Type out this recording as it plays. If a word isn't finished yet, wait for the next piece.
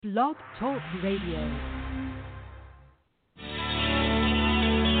Blog Talk Radio.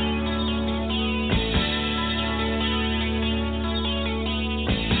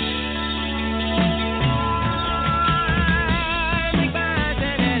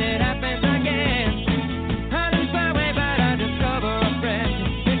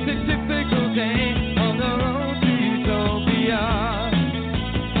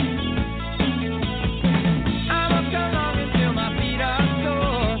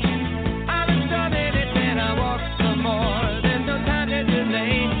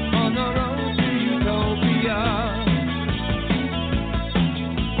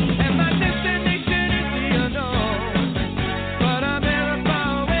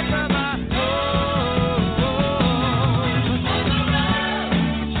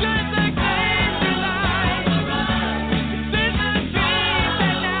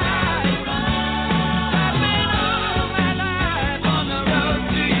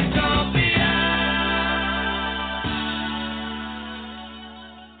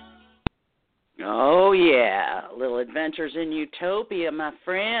 Adventures in Utopia, my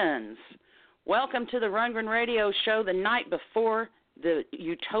friends. Welcome to the Rundgren Radio Show the night before the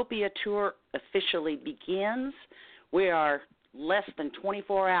Utopia Tour officially begins. We are less than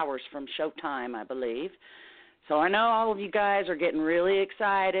 24 hours from showtime, I believe. So I know all of you guys are getting really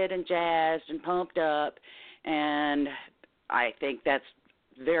excited and jazzed and pumped up, and I think that's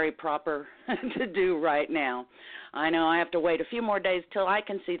very proper to do right now. I know I have to wait a few more days till I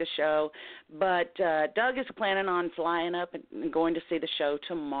can see the show, but Doug is planning on flying up and going to see the show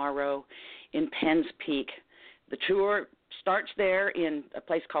tomorrow in Penn's Peak. The tour starts there in a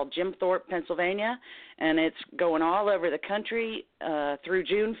place called Jim Thorpe, Pennsylvania, and it's going all over the country through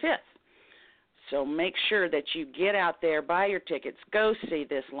June 5th. So make sure that you get out there, buy your tickets, go see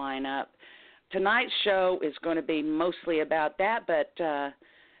this lineup. Tonight's show is going to be mostly about that, but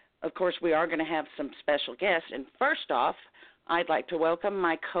of course, we are going to have some special guests. And first off, I'd like to welcome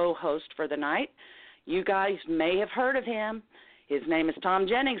my co-host for the night. You guys may have heard of him. His name is Thom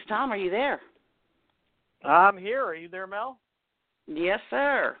Jennings. Tom, are you there? I'm here. Are you there, Mel? Yes,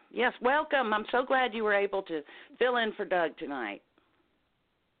 sir. Yes, welcome. I'm so glad you were able to fill in for Doug tonight.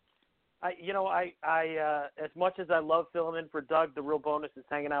 I as much as I love filling in for Doug, the real bonus is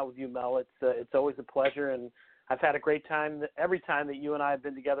hanging out with you, Mel. It's always a pleasure, and I've had a great time every time that you and I have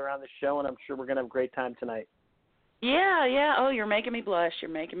been together on the show, and I'm sure we're going to have a great time tonight. Yeah. Oh, you're making me blush. Are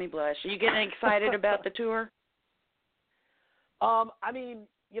you getting excited about the tour? I'll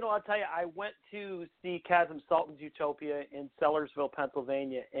tell you, I went to see Chasm Sultan's Utopia in Sellersville,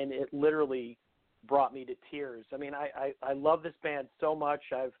 Pennsylvania, and it literally brought me to tears. I mean, I love this band so much.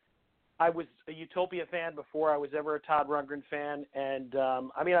 I was a Utopia fan before I was ever a Todd Rundgren fan, and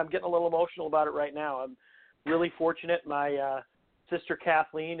I'm getting a little emotional about it right now. I'm really fortunate. My sister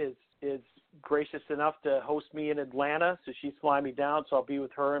Kathleen is gracious enough to host me in Atlanta, so she's flying me down, so I'll be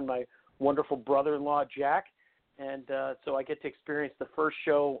with her and my wonderful brother-in-law, Jack. And so I get to experience the first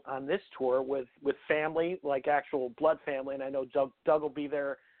show on this tour with family, like actual blood family, and I know Doug will be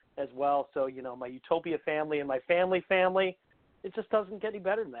there as well. So, my Utopia family and my family, it just doesn't get any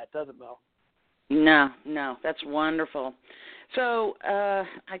better than that, does it, Mel? No, that's wonderful. So I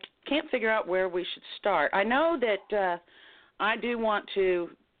can't figure out where we should start. I know that I do want to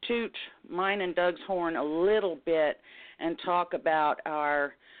toot mine and Doug's horn a little bit and talk about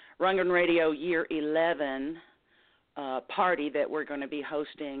our Rundgren Radio Year 11 party that we're going to be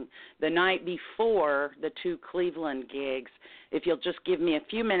hosting the night before the two Cleveland gigs. If you'll just give me a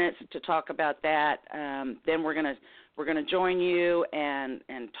few minutes to talk about that, then we're going to join you and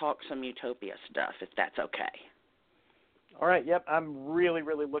talk some Utopia stuff, if that's okay. All right. Yep. I'm really,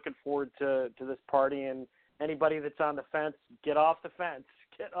 really looking forward to this party, and anybody that's on the fence, get off the fence.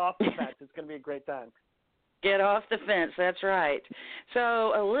 Get off the fence. It's going to be a great time. Get off the fence. That's right. So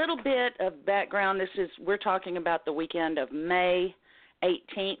a little bit of background. We're talking about the weekend of May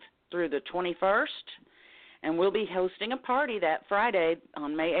 18th through the 21st, and we'll be hosting a party that Friday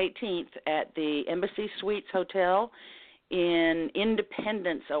on May 18th at the Embassy Suites Hotel in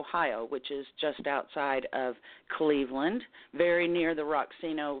Independence, Ohio, which is just outside of Cleveland, very near the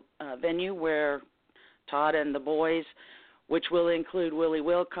Roxino venue where Todd and the boys, which will include Willie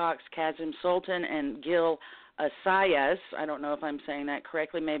Wilcox, Chasm Sultan, and Gil Assayas. I don't know if I'm saying that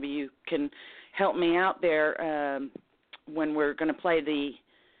correctly. Maybe you can help me out there when we're going to play the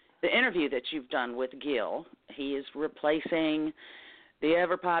interview that you've done with Gil. He is replacing the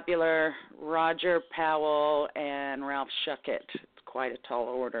ever-popular Roger Powell and Ralph Schuckett. It's quite a tall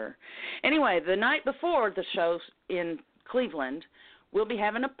order. Anyway, the night before the show in Cleveland, we'll be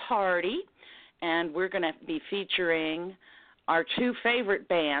having a party, and we're going to be featuring our two favorite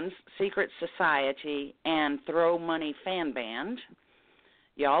bands, Secret Society and Throw Money Fan Band.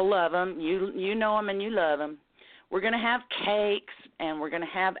 Y'all love them. You know them and you love them. We're going to have cakes, and we're going to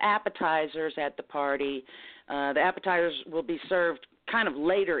have appetizers at the party. The appetizers will be served kind of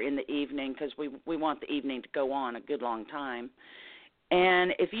later in the evening because we want the evening to go on a good long time.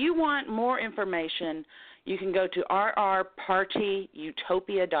 And if you want more information, you can go to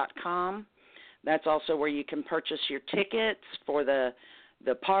rrpartyutopia.com. That's also where you can purchase your tickets for the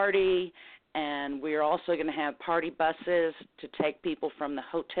party. And we're also going to have party buses to take people from the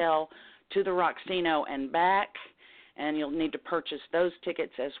hotel to the Roxino and back. And you'll need to purchase those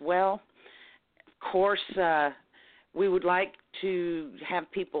tickets as well. Of course, we would like to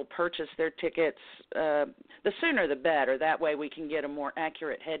have people purchase their tickets. The sooner the better. That way we can get a more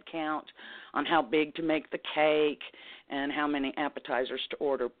accurate head count on how big to make the cake and how many appetizers to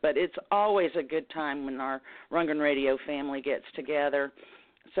order. But it's always a good time when our Rundgren Radio family gets together.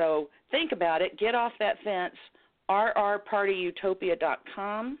 So think about it. Get off that fence,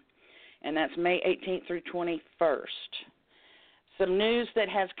 rrpartyutopia.com, and that's May 18th through 21st. Some news that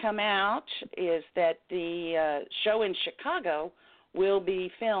has come out is that the show in Chicago will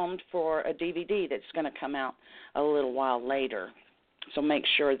be filmed for a DVD that's going to come out a little while later. So make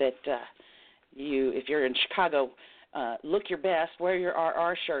sure that if you're in Chicago, look your best, wear your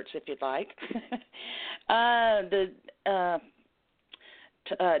RR shirts if you'd like.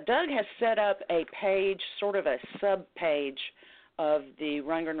 Doug has set up a page, sort of a sub-page of the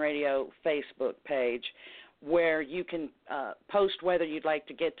Rundgren Radio Facebook page, where you can post whether you'd like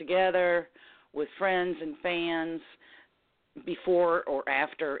to get together with friends and fans before or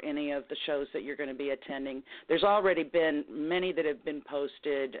after any of the shows that you're going to be attending. There's already been many that have been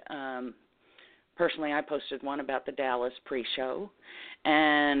posted. Personally, I posted one about the Dallas pre-show,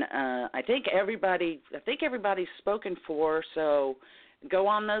 and I think everybody's spoken for. So go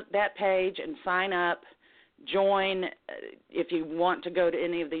on that page and sign up. Join if you want to go to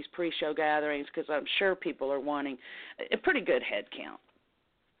any of these pre-show gatherings, because I'm sure people are wanting a pretty good head count.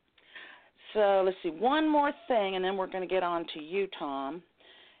 So let's see, one more thing, and then we're going to get on to you, Tom.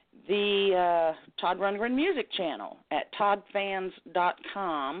 The Todd Rundgren Music Channel at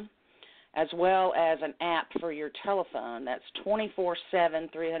toddfans.com, as well as an app for your telephone. That's 24/7,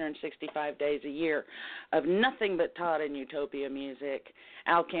 365 days a year of nothing but Todd and Utopia music.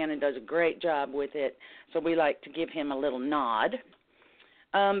 Al Cannon does a great job with it, so we like to give him a little nod.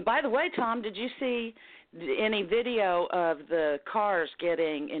 By the way, Tom, did you see any video of the Cars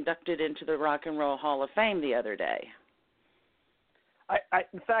getting inducted into the Rock and Roll Hall of Fame the other day?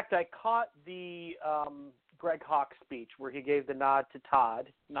 In fact, I caught the Greg Hawk speech where he gave the nod to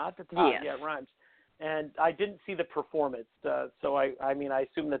Todd. Nod to Todd, yes. Yeah, it rhymes. And I didn't see the performance, so I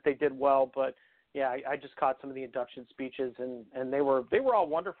assume that they did well. But yeah, I just caught some of the induction speeches, and they were all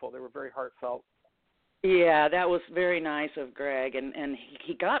wonderful. They were very heartfelt. Yeah, that was very nice of Greg, and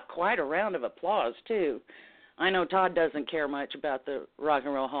he got quite a round of applause too. I know Todd doesn't care much about the Rock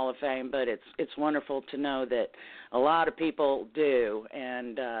and Roll Hall of Fame, but it's wonderful to know that a lot of people do,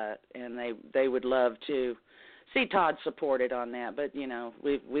 and they would love to see Todd supported on that. But you know,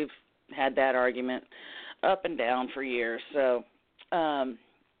 we've had that argument up and down for years. So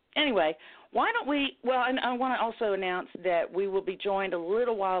anyway, why don't we? Well, and I want to also announce that we will be joined a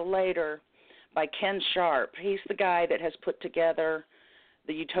little while later by Ken Sharp. He's the guy that has put together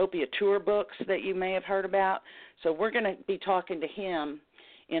the Utopia Tour books that you may have heard about. So we're going to be talking to him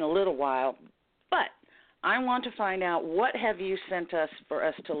in a little while. But I want to find out, what have you sent us for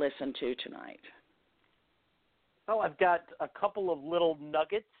us to listen to tonight? Oh, I've got a couple of little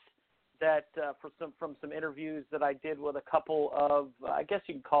nuggets that from some interviews that I did with a couple of, I guess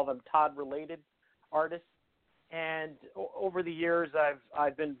you can call them Todd-related artists. And over the years,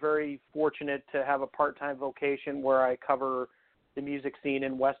 I've been very fortunate to have a part-time vocation where I cover the music scene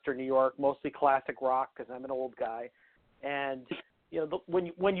in Western New York, mostly classic rock because I'm an old guy. And you know,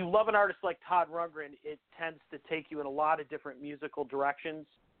 when you love an artist like Todd Rundgren, it tends to take you in a lot of different musical directions.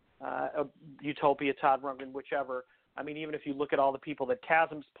 Utopia, Todd Rundgren, whichever. I mean, even if you look at all the people that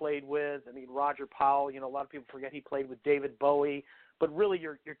Chasm's played with, I mean, Roger Powell, you know, a lot of people forget he played with David Bowie, but really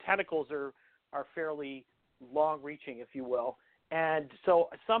your tentacles are fairly long-reaching, if you will. And so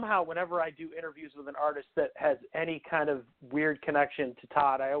somehow whenever I do interviews with an artist that has any kind of weird connection to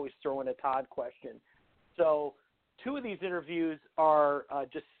Todd, I always throw in a Todd question. So two of these interviews are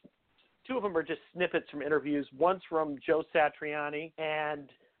two of them are just snippets from interviews. One's from Joe Satriani, and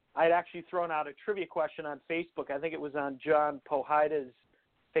I'd actually thrown out a trivia question on Facebook. I think it was on John Pohida's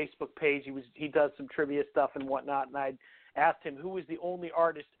Facebook page. He does some trivia stuff and whatnot, and I'd asked him who was the only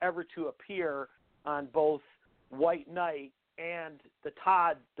artist ever to appear on both White Knight and the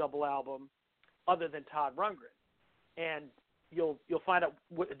Todd double album other than Todd Rundgren? And you'll find out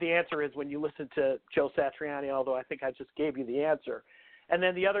what the answer is when you listen to Joe Satriani, although I think I just gave you the answer. And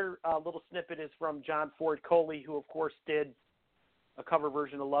then the other little snippet is from John Ford Coley, who, of course, did a cover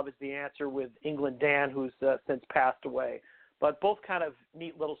version of Love is the Answer with England Dan, who's since passed away. But both kind of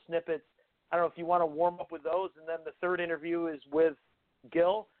neat little snippets. I don't know if you want to warm up with those. And then the third interview is with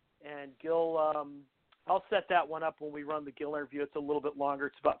Gil. And Gil, I'll set that one up when we run the Gil interview. It's a little bit longer.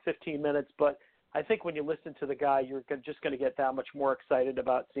 It's about 15 minutes. But I think when you listen to the guy, you're just going to get that much more excited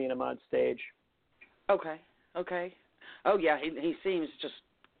about seeing him on stage. Okay. Oh, yeah, he seems just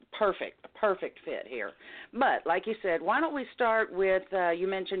perfect, a perfect fit here. But like you said, why don't we start with, you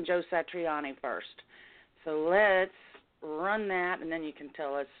mentioned Joe Satriani first. So let's run that, and then you can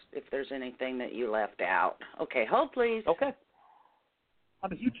tell us if there's anything that you left out. Okay, hold please. Okay.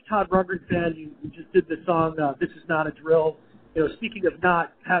 I'm a huge Todd Rundgren fan. You just did the song, This Is Not a Drill. You know, speaking of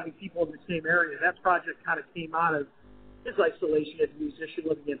not having people in the same area, that project kind of came out of his isolation as a musician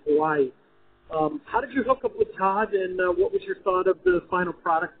living in Hawaii. How did you hook up with Todd, and what was your thought of the final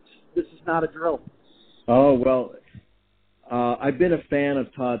product, This Is Not a Drill? Oh, well, I've been a fan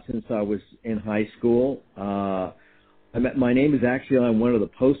of Todd since I was in high school. My name is actually on one of the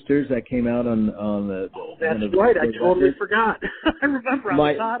posters that came out on the... Oh, that's right. I totally forgot. I remember on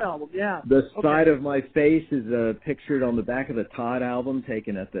the Todd album, yeah. The side of my face is pictured on the back of the Todd album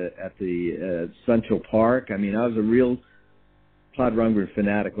taken at the Central Park. I mean, I was a real Todd Rundgren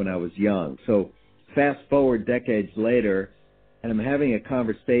fanatic when I was young. So fast forward decades later, and I'm having a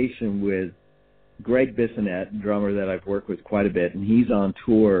conversation with Greg Bissonette, drummer that I've worked with quite a bit, and he's on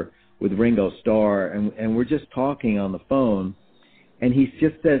tour with Ringo Starr, and we're just talking on the phone, and he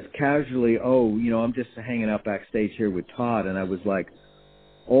just says casually, oh, you know, I'm just hanging out backstage here with Todd, and I was like,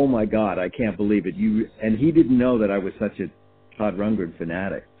 oh my God, I can't believe it. And he didn't know that I was such a Todd Rundgren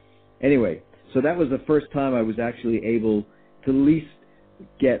fanatic. Anyway, so that was the first time I was actually able to at least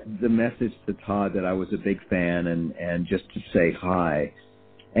get the message to Todd that I was a big fan and just to say hi.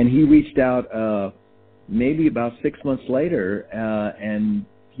 And he reached out maybe about 6 months later and,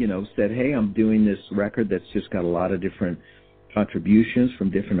 you know, said, hey, I'm doing this record that's just got a lot of different contributions from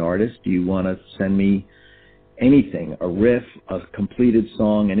different artists. Do you want to send me anything, a riff, a completed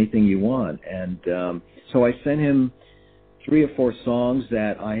song, anything you want? And so I sent him 3 or 4 songs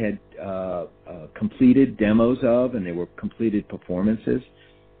that I had completed demos of, and they were completed performances.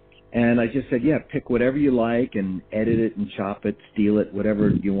 And I just said, yeah, pick whatever you like and edit it and chop it, steal it, whatever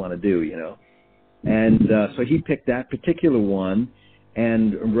you want to do, you know. And so he picked that particular one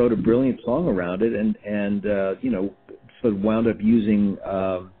and wrote a brilliant song around it and you know, sort of wound up using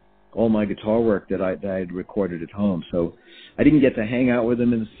all my guitar work that I had recorded at home. So I didn't get to hang out with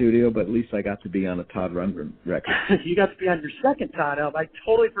him in the studio, but at least I got to be on a Todd Rundgren record. You got to be on your second Todd album. I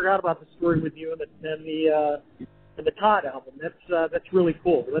totally forgot about the story with you and the Todd album. That's really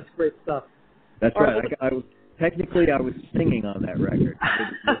cool. That's great stuff. That's right. I was technically I was singing on that record.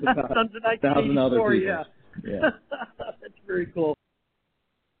 Sons of 1984, yeah. That's very cool.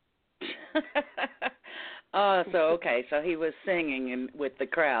 So he was singing with the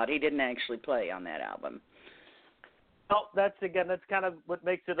crowd. He didn't actually play on that album. Well, that's kind of what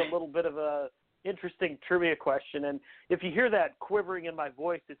makes it a little bit of a interesting trivia question. And if you hear that quivering in my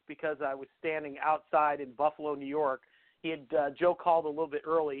voice, it's because I was standing outside in Buffalo, New York. Joe called a little bit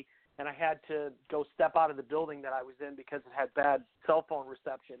early, and I had to go step out of the building that I was in because it had bad cell phone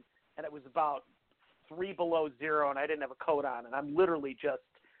reception. And it was about 3 below zero, and I didn't have a coat on. And I'm literally just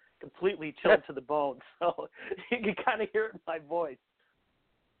completely chilled to the bone. So you can kind of hear it in my voice.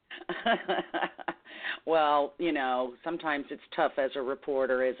 Well, you know, sometimes it's tough as a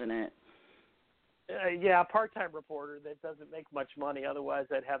reporter, isn't it? Yeah, a part-time reporter that doesn't make much money. Otherwise,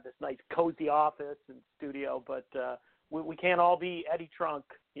 I'd have this nice cozy office and studio. But we can't all be Eddie Trunk,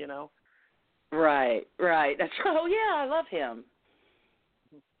 you know. Right. That's oh yeah, I love him.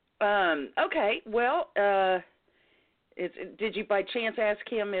 Okay, well, did you by chance ask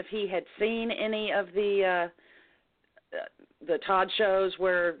him if he had seen any of the Todd shows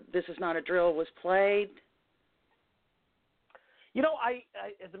where This Is Not a Drill was played? You know, I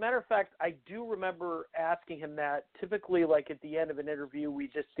as a matter of fact, I do remember asking him that. Typically, like at the end of an interview, we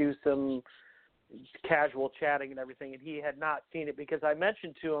just do some casual chatting and everything, and he had not seen it because I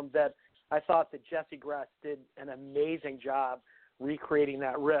mentioned to him that I thought that Jesse Grass did an amazing job recreating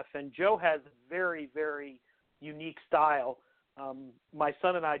that riff. And Joe has a very, very unique style. My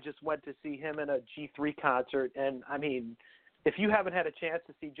son and I just went to see him in a G3 concert, and I mean, if you haven't had a chance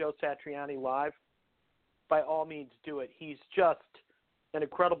to see Joe Satriani live, by all means do it. He's just an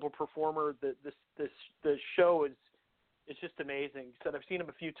incredible performer. The show is It's just amazing. He said, I've seen him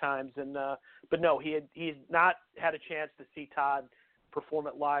a few times, and but no, he's not had a chance to see Todd perform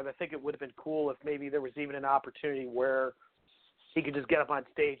it live. I think it would have been cool if maybe there was even an opportunity where he could just get up on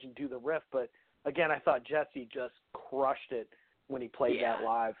stage and do the riff. But again, I thought Jesse just crushed it when he played that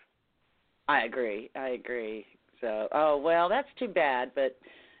live. I agree. So, well, that's too bad, but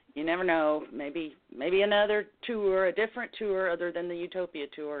you never know. Maybe another tour, a different tour other than the Utopia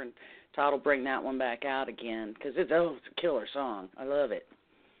tour, and Todd will bring that one back out again because it's a killer song. I love it.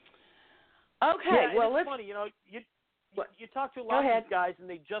 Okay, well, it's funny, you talk to a lot of these guys, and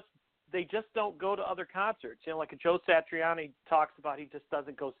they just don't go to other concerts. Like Joe Satriani talks about, he just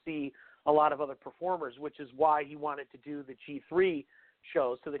doesn't go see a lot of other performers, which is why he wanted to do the G3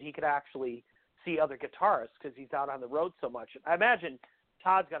 shows so that he could actually see other guitarists because he's out on the road so much. I imagine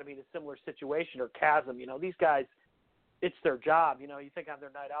Todd's got to be in a similar situation, or Chasm. These guys, it's their job. You think on their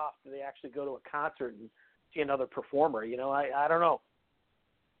night off, do they actually go to a concert and see another performer? I don't know.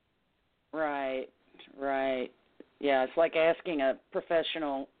 Right. Yeah, it's like asking a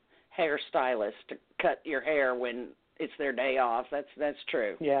professional hairstylist to cut your hair when it's their day off. That's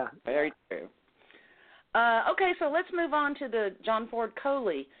true. Yeah. Very true. Okay, so let's move on to the John Ford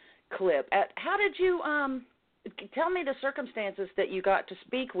Coley clip. How did you tell me the circumstances that you got to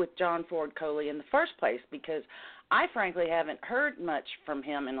speak with John Ford Coley in the first place? Because I frankly haven't heard much from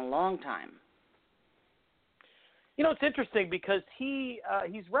him in a long time. It's interesting because he's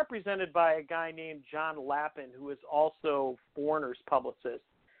represented by a guy named John Lappin, who is also Foreigner's publicist.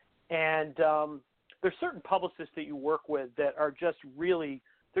 And there's certain publicists that you work with that are just really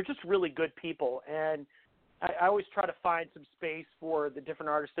good people. And I always try to find some space for the different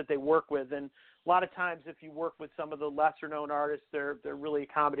artists that they work with. And a lot of times if you work with some of the lesser-known artists, they're really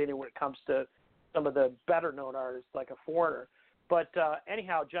accommodating when it comes to some of the better-known artists like a Foreigner. But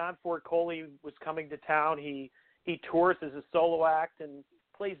anyhow, John Ford Coley was coming to town. He tours as a solo act and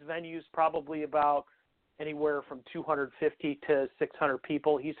plays venues probably about anywhere from 250 to 600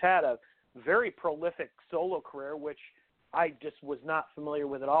 people. He's had a very prolific solo career, which I just was not familiar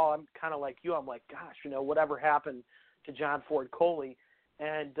with at all. I'm kind of like you. I'm like, gosh, whatever happened to John Ford Coley?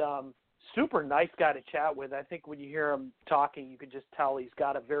 And super nice guy to chat with. I think when you hear him talking, you can just tell he's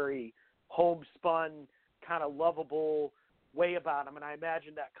got a very homespun, kind of lovable way about him, and I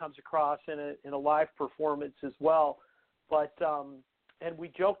imagine that comes across in a live performance as well. But and we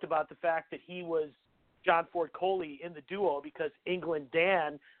joked about the fact that he was John Ford Coley in the duo because England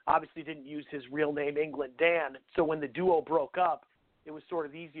Dan obviously didn't use his real name, England Dan. So when the duo broke up, it was sort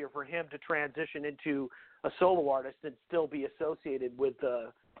of easier for him to transition into a solo artist and still be associated with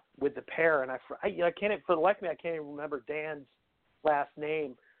the pair. And I can't, for the life of me, I can't even remember Dan's last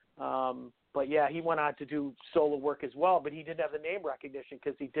name. But yeah, he went on to do solo work as well, but he didn't have the name recognition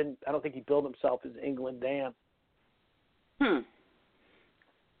because I don't think he billed himself as England Dan.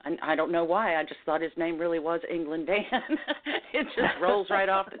 I don't know why. I just thought his name really was England Dan. It just rolls right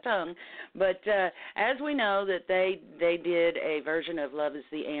off the tongue. But as we know that they did a version of Love Is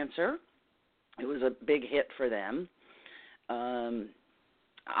the Answer. It was a big hit for them.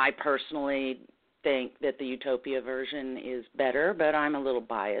 I personally think that the Utopia version is better, but I'm a little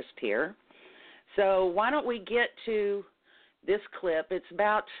biased here. So why don't we get to this clip? It's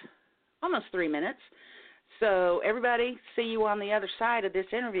about almost 3 minutes. So everybody, see you on the other side of this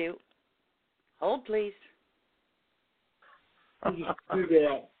interview. Hold, please. Do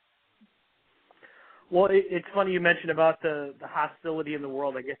that. Well, it's funny you mentioned about the hostility in the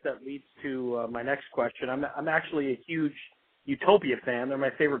world. I guess that leads to my next question. I'm actually a huge Utopia fan. They're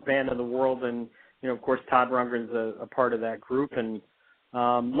my favorite band in the world, and of course, Todd Rundgren's a part of that group. And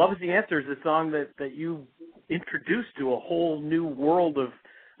Love Is the Answer is a song that you introduced to a whole new world of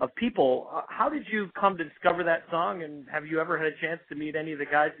people. How did you come to discover that song, and have you ever had a chance to meet any of the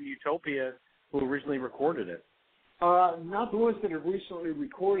guys in Utopia who originally recorded it? Not the ones that have recently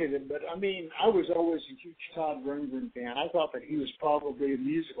recorded it, but I was always a huge Todd Rundgren fan. I thought that he was probably a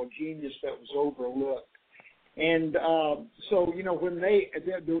musical genius that was overlooked. And so, when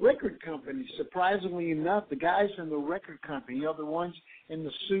the record company, surprisingly enough, the guys in the record company, the ones in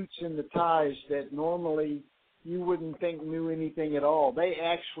the suits and the ties that normally you wouldn't think knew anything at all, they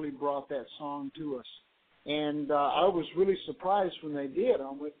actually brought that song to us. And I was really surprised when they did. I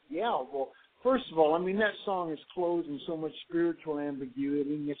went, first of all, that song is clothed in so much spiritual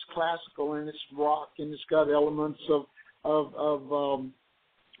ambiguity, and it's classical, and it's rock, and it's got elements of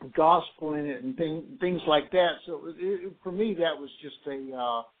gospel in it and things like that. So for me, that was just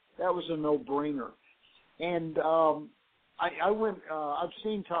a no-brainer. And I went. I've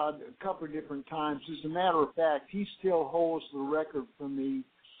seen Todd a couple of different times. As a matter of fact, he still holds the record for me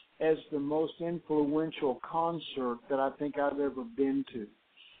as the most influential concert that I think I've ever been to.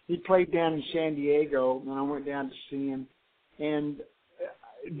 He played down in San Diego, and I went down to see him. And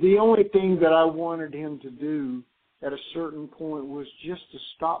the only thing that I wanted him to do at a certain point was just to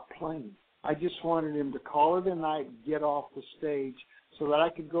stop playing. I just wanted him to call it a night, get off the stage, so that I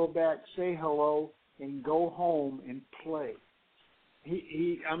could go back, say hello, and go home and play.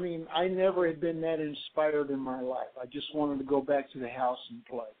 I mean, I never had been that inspired in my life. I just wanted to go back to the house and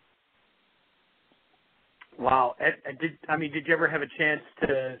play. Wow. Did you ever have a chance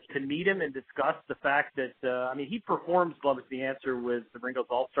to meet him and discuss the fact that, he performs Love Is the Answer with the Ringo's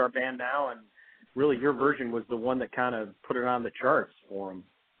All-Star Band now, and really your version was the one that kind of put it on the charts for him.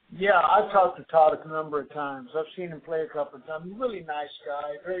 Yeah, I've talked to Todd a number of times. I've seen him play a couple of times. Really nice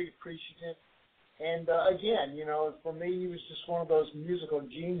guy, very appreciative. And, again, for me, he was just one of those musical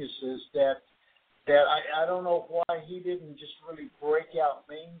geniuses that I don't know why he didn't just really break out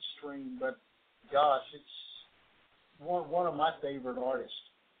mainstream, but, gosh, it's one of my favorite artists.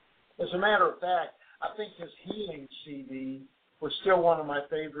 As a matter of fact, I think his Healing CD was still one of my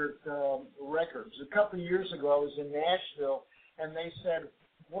favorite records. A couple of years ago, I was in Nashville, and they said,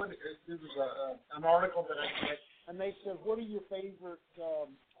 there was an article that I read, and they said, what are your favorite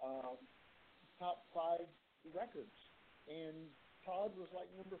top 5 records? And Todd was like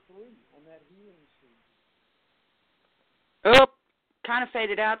number 3 on that Healing CD. Oh, kind of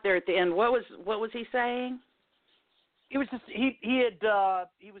faded out there at the end. What was he saying? He was just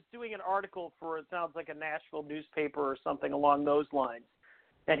he was doing an article for, it sounds like, a Nashville newspaper or something along those lines,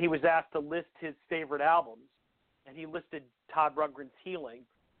 and he was asked to list his favorite albums, and he listed Todd Rundgren's Healing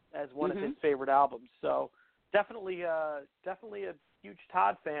as one of his favorite albums. So definitely a huge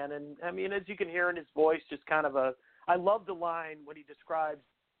Todd fan, and I mean, as you can hear in his voice, just kind of I love the line when he describes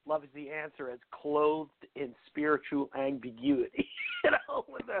Love Is the Answer as clothed in spiritual ambiguity.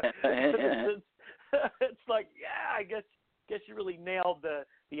 It's like, yeah, I guess you really nailed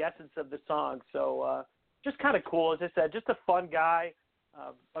the essence of the song. So just kind of cool. As I said, just a fun guy,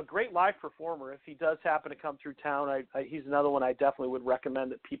 a great live performer. If he does happen to come through town, he's another one I definitely would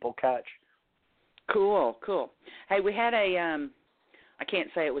recommend that people catch. Cool. Hey, we had I can't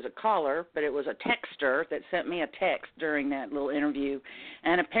say it was a caller, but it was a texter that sent me a text during that little interview.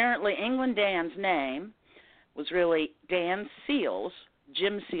 And apparently England Dan's name was really Dan Seals,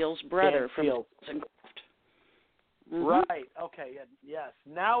 Jim Seals' brother from Seals and Croft. Right. Okay. Yes.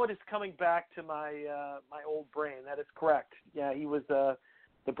 Now it is coming back to my my old brain. That is correct. Yeah, he was the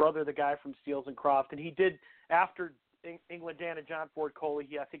brother of the guy from Seals and Croft, and he did, after England Dan and John Ford Coley,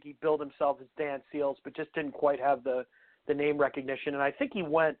 I think he billed himself as Dan Seals, but just didn't quite have the name recognition. And I think he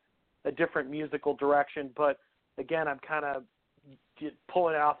went a different musical direction. But again, I'm kind of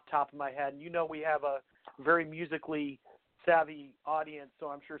pulling it off the top of my head. And we have a very musically savvy audience, so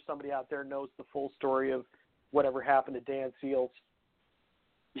I'm sure somebody out there knows the full story of whatever happened to Dan Seals.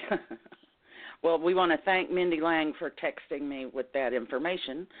 Well, we want to thank Mindy Lang for texting me with that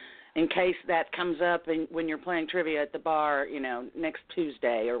information in case that comes up when you're playing trivia at the bar, next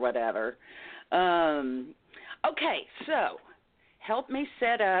Tuesday or whatever. Okay, so help me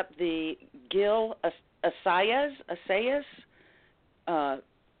set up the Gil Assayas.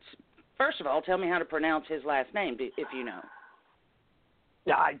 First of all, tell me how to pronounce his last name, if you know.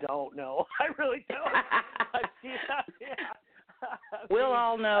 Yeah, I don't know. I really don't. I've seen it. Yeah. We'll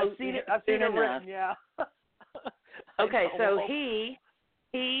all know. I've seen it written. Yeah. Okay, so he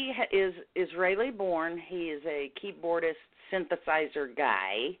is Israeli born. He is a keyboardist, synthesizer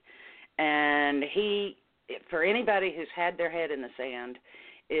guy, and he, for anybody who's had their head in the sand,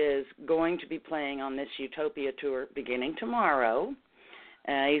 is going to be playing on this Utopia tour beginning tomorrow.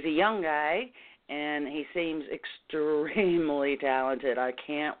 He's a young guy, and he seems extremely talented. I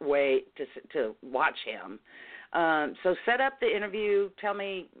can't wait to watch him. So set up the interview. Tell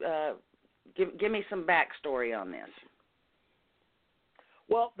me, give me some backstory on this.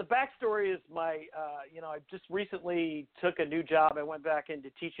 Well, the backstory is I just recently took a new job. I went back into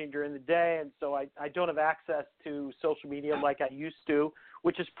teaching during the day, and so I don't have access to social media like I used to,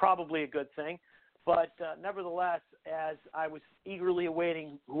 which is probably a good thing. But nevertheless, as I was eagerly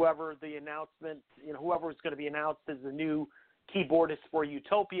awaiting whoever the announcement, whoever was going to be announced as the new keyboardist for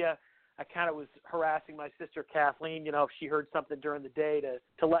Utopia, I kind of was harassing my sister Kathleen, if she heard something during the day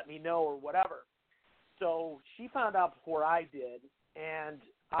to let me know or whatever. So she found out before I did, and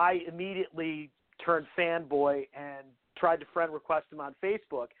I immediately turned fanboy and tried to friend request him on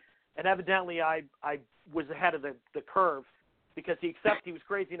Facebook. And evidently I was ahead of the curve, because he was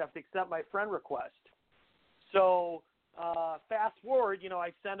crazy enough to accept my friend request. So fast forward,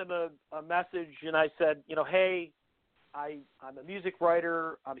 I sent him a message, and I said, hey, I'm a music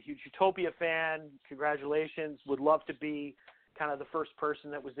writer. I'm a huge Utopia fan. Congratulations. Would love to be kind of the first person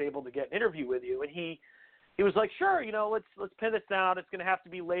that was able to get an interview with you. And he was like, sure, let's pin this down. It's going to have to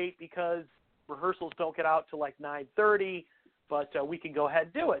be late because rehearsals don't get out till like 9:30, but we can go ahead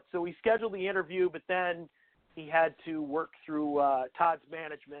and do it. So we scheduled the interview, but then he had to work through Todd's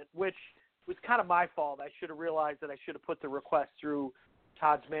management, which was kind of my fault. I should have realized that I should have put the request through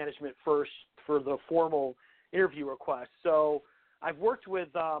Todd's management first for the formal interview request. So I've worked with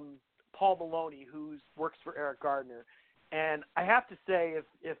Paul Maloney, who works for Eric Gardner. And I have to say,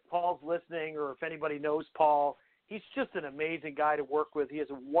 if Paul's listening or if anybody knows Paul, he's just an amazing guy to work with. He has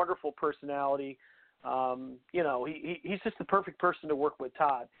a wonderful personality. He's just the perfect person to work with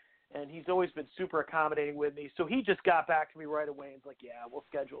Todd. And he's always been super accommodating with me. So he just got back to me right away and was like, yeah, we'll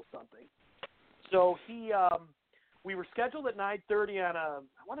schedule something. So we were scheduled at 9:30 on I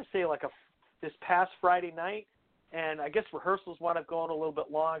want to say this past Friday night. And I guess rehearsals wound up going a little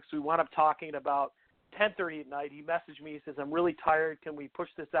bit long. So we wound up talking about 10:30 at night. He messaged me. He says, I'm really tired. Can we push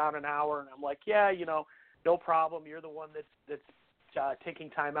this out an hour? And I'm like, yeah, no problem. You're the one that's taking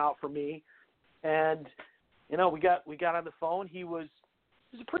time out for me. And, we got on the phone. He was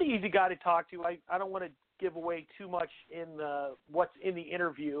a pretty easy guy to talk to. I don't want to give away too much in what's in the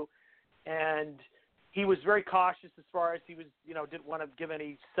interview. And he was very cautious as far as he was, didn't want to give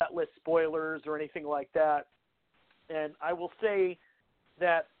any set list spoilers or anything like that. And I will say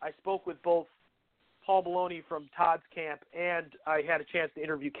that I spoke with both Paul Maloney from Todd's camp, and I had a chance to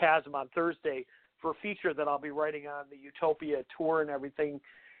interview Chasm on Thursday for a feature that I'll be writing on the Utopia tour and everything.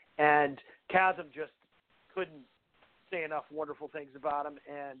 And Chasm just couldn't say enough wonderful things about him,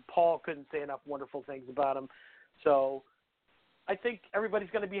 and Paul couldn't say enough wonderful things about him. So I think everybody's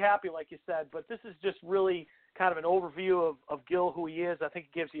going to be happy, like you said, but this is just really kind of an overview of Gil, who he is. I think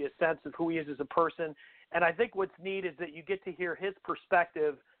it gives you a sense of who he is as a person. And I think what's neat is that you get to hear his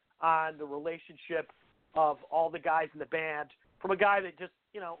perspective on the relationship of all the guys in the band from a guy that just,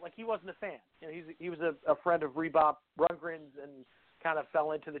 he wasn't a fan. He was a friend of Rebop Rundgren's and kind of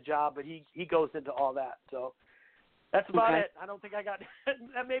fell into the job, but he goes into all that. So that's about it. I don't think I got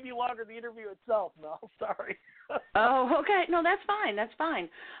that may be longer than the interview itself. No, sorry. Oh, okay. No, that's fine. That's fine.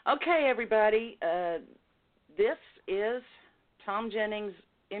 Okay, everybody. This is Thom Jennings'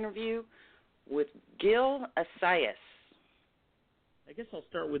 interview with Gil Assayas. I guess I'll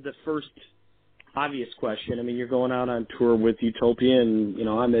start with the first obvious question. I mean, you're going out on tour with Utopia, and,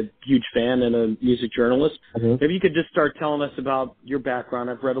 I'm a huge fan and a music journalist. Mm-hmm. Maybe you could just start telling us about your background.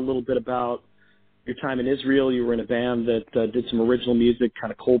 I've read a little bit about your time in Israel. You were in a band that did some original music,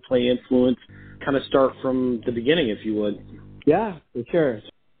 kind of Coldplay influence. Kind of start from the beginning, if you would. Yeah, for sure.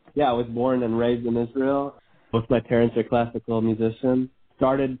 Yeah, I was born and raised in Israel. Both my parents are classical musicians.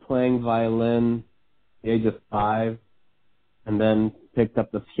 Started playing violin at the age of 5, and then picked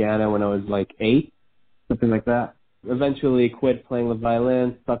up the piano when I was like 8, something like that. Eventually quit playing the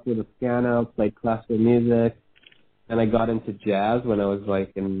violin, stuck with the piano, played classical music, and I got into jazz when I was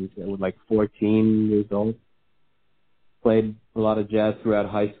like 14 years old. Played a lot of jazz throughout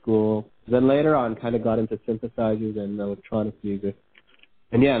high school. Then later on kind of got into synthesizers and electronic music.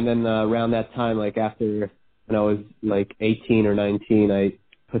 And then around that time, like after when I was like 18 or 19, I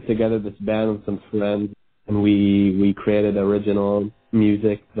put together this band with some friends, and we created original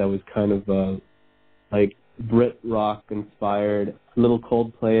music that was kind of like Brit rock inspired, a little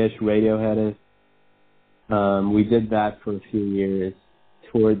Coldplay-ish, Radiohead-ish. We did that for a few years,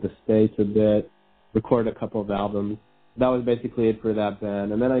 toured the States a bit, recorded a couple of albums. That was basically it for that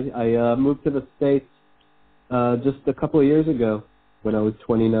band. And then I moved to the States just a couple of years ago when I was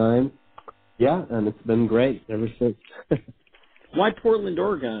 29. Yeah, and it's been great ever since. Why Portland,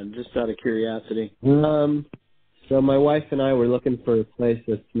 Oregon, just out of curiosity? So my wife and I were looking for a place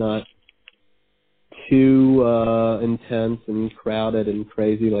that's not too intense and crowded and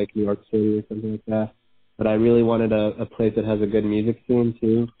crazy like New York City or something like that. But I really wanted a place that has a good music scene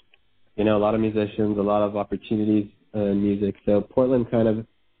too. A lot of musicians, a lot of opportunities in music. So Portland kind of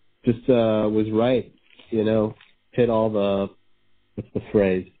just was right, hit all the, what's the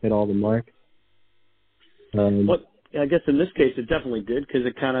phrase, hit all the marks. I guess in this case it definitely did, because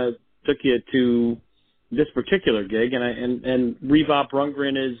it kind of took you to this particular gig, and Rebop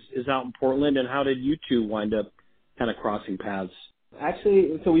Rundgren is out in Portland. And how did you two wind up kind of crossing paths?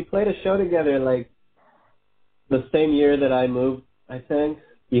 Actually, so we played a show together like the same year that I moved, I think.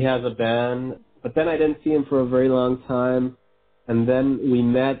 He has a band, but then I didn't see him for a very long time. And then we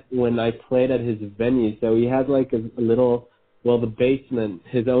met when I played at his venue. So he had like a little, the basement,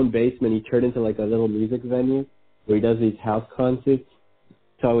 his own basement, he turned into like a little music venue where he does these house concerts.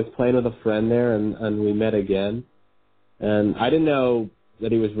 So I was playing with a friend there, and we met again. And I didn't know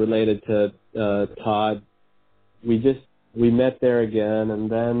that he was related to Todd. We met there again,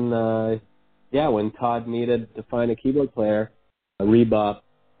 and then when Todd needed to find a keyboard player, Rebop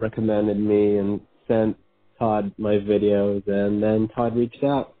recommended me and sent Todd my videos, and then Todd reached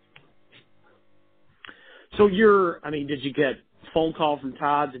out. So did you get a phone call from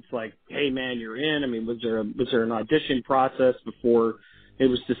Todd? It's like, hey man, you're in. I mean, was there an audition process before it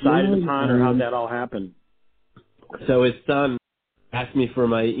was decided upon, or how'd that all happen? So his son asked me for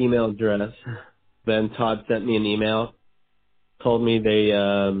my email address. Then Todd sent me an email, told me they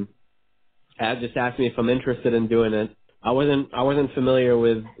just asked me if I'm interested in doing it. I wasn't familiar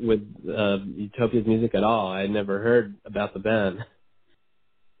with Utopia's music at all. I had never heard about the band.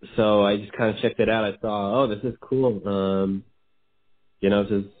 So I just kind of checked it out. I saw, this is cool.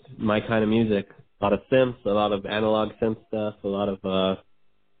 This is my kind of music. A lot of synths, a lot of analog synth stuff, a lot of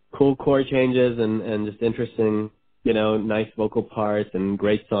cool chord changes and just interesting, nice vocal parts and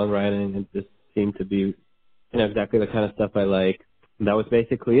great songwriting. It just seemed to be, exactly the kind of stuff I like. And that was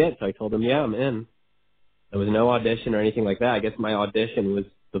basically it. So I told them, yeah, I'm in. There was no audition or anything like that. I guess my audition was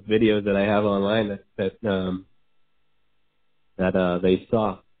the videos that I have online that they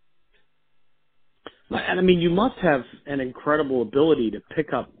saw. And I mean, you must have an incredible ability to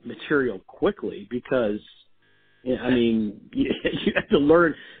pick up material quickly because, you have to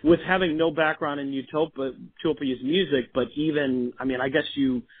learn with having no background in Utopia's music, but even, I guess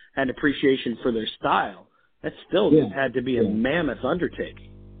you had appreciation for their style. That still had to be a mammoth undertaking.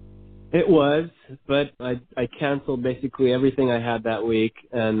 It was, but I canceled basically everything I had that week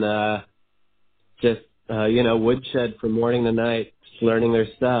and woodshed from morning to night, just learning their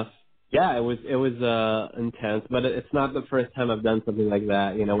stuff. Yeah, it was intense, but it's not the first time I've done something like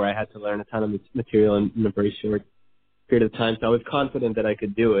that, where I had to learn a ton of material in a very short period of time. So I was confident that I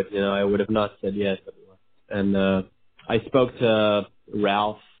could do it. I would have not said yes. And I spoke to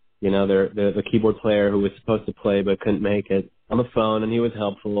Ralph, the keyboard player who was supposed to play but couldn't make it, on the phone, and he was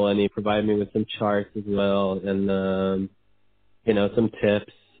helpful, and he provided me with some charts as well, and some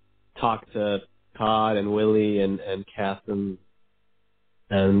tips. Talked to Todd and Willie and Catherine,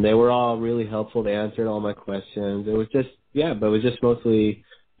 and they were all really helpful. They answered all my questions. It was just mostly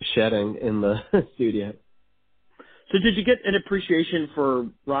shedding in the studio. So did you get an appreciation for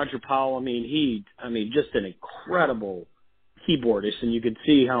Roger Powell? Just an incredible keyboardist, and you could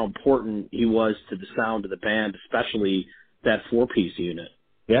see how important he was to the sound of the band, especially that 4-piece unit.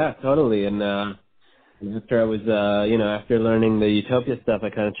 Yeah, totally. And after I was, after learning the Utopia stuff, I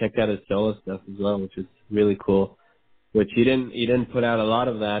kind of checked out his solo stuff as well, which was really cool. Which he didn't put out a lot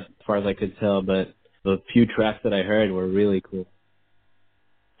of that, as far as I could tell, but the few tracks that I heard were really cool.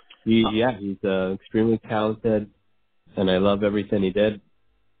 He's extremely talented, and I love everything he did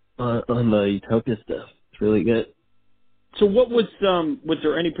on the Utopia stuff. It's really good. So what was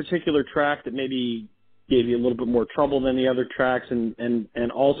there any particular track that maybe gave you a little bit more trouble than the other tracks, and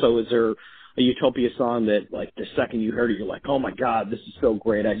also is there a Utopia song that, like, the second you heard it, you're like, oh my God, this is so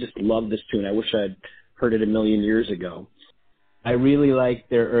great, I just love this tune, I wish I'd heard it a million years ago? I really like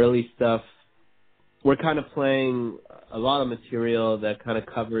their early stuff. We're kind of playing a lot of material that kind of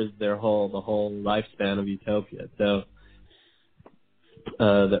covers the whole lifespan of Utopia. So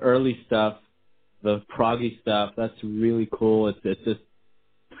the early stuff, the proggy stuff, that's really cool. It's just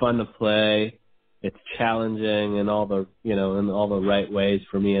fun to play. It's challenging in all the right ways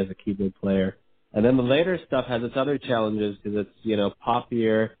for me as a keyboard player. And then the later stuff has its other challenges because it's,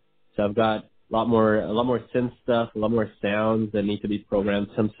 poppier. So I've got a lot more synth stuff, a lot more sounds that need to be programmed.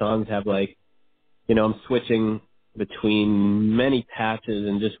 Some songs have I'm switching between many patches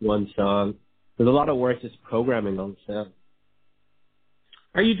in just one song. There's a lot of work just programming on the sound.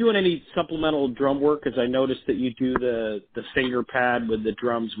 Are you doing any supplemental drum work? Because I noticed that you do the finger pad with the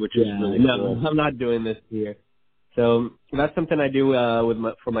drums, which is really cool. No, I'm not doing this here. So that's something I do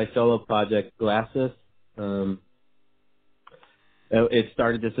for my solo project, Glasses. It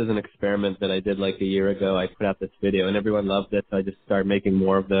started just as an experiment that I did like a year ago. I put out this video, and everyone loved it, so I just started making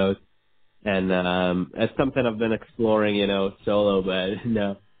more of those. And it's something I've been exploring, solo, but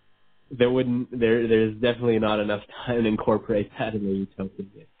no. There's definitely not enough time to incorporate that in the Utopia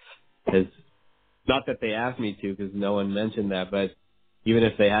game. Because, not that they asked me to, because no one mentioned that, but even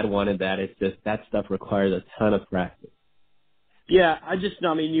if they had wanted that, it's just that stuff requires a ton of practice. Yeah, as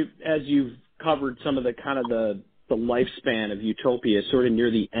you've covered some of the kind of the lifespan of Utopia, sort of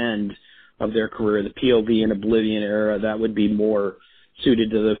near the end of their career, the POV and Oblivion era, that would be more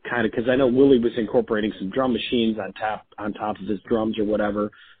suited to the kind of, because I know Willie was incorporating some drum machines on top of his drums or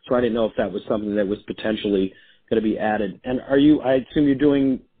whatever, so I didn't know if that was something that was potentially going to be added. And I assume you're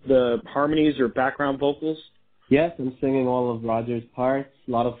doing the harmonies or background vocals? Yes, I'm singing all of Roger's parts,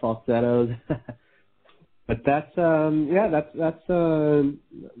 a lot of falsettos. But that's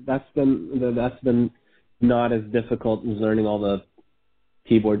been not as difficult as learning all the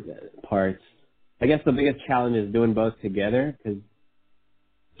keyboard parts. I guess the biggest challenge is doing both together, because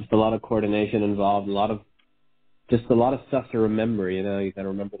just a lot of coordination involved, a lot of stuff to remember. You know, you got to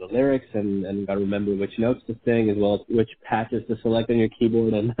remember the lyrics and you got to remember which notes to sing, as well as which patches to select on your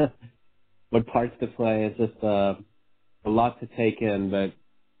keyboard and what parts to play. It's just a lot to take in, but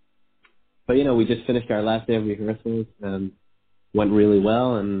you know, we just finished our last day of rehearsals and went really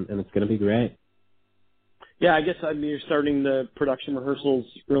well, and it's going to be great. Yeah, I guess you're starting the production rehearsals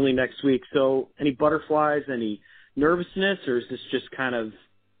early next week. So any butterflies, any nervousness, or is this just kind of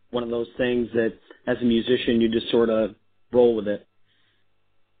one of those things that as a musician you just sort of roll with it?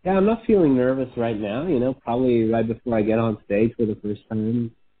 Yeah, I'm not feeling nervous right now. You know, probably right before I get on stage for the first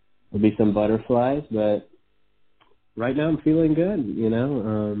time, there'll be some butterflies, but right now I'm feeling good, you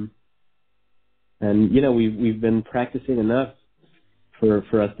know. And, you know, we've been practicing enough for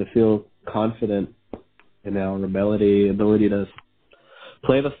us to feel confident in our ability to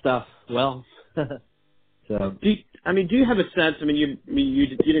play the stuff well. So. Do you have a sense? I mean, you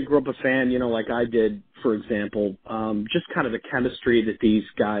didn't grow up a fan, you know, like I did, for example. Just kind of the chemistry that these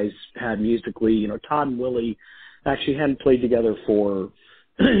guys had musically. You know, Todd and Willie actually hadn't played together for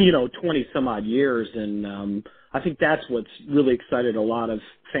 20 some odd years, and I think that's what's really excited a lot of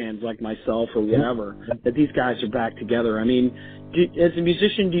fans like myself or whatever, that these guys are back together. I mean, as a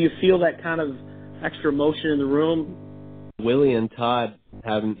musician, do you feel that kind of extra emotion in the room? Willie and Todd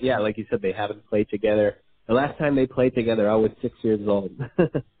haven't, like you said, they haven't played together. The last time they played together, I was 6 years old.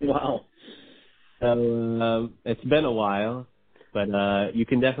 Wow. So it's been a while, but you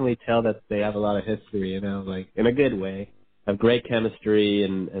can definitely tell that they have a lot of history, you know, like in a good way. Have great chemistry,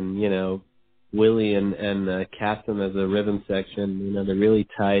 and you know, Willie and cast them as a rhythm section. You know, they're really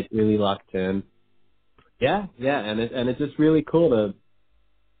tight, really locked in. Yeah, and it's just really cool to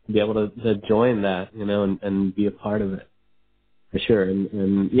be able to join that, you know, and be a part of it, for sure.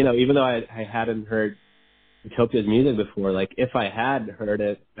 And you know, even though I hadn't heard Utopia's music before, like if I had heard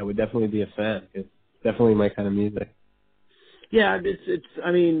it, I would definitely be a fan. It's definitely my kind of music. Yeah, it's.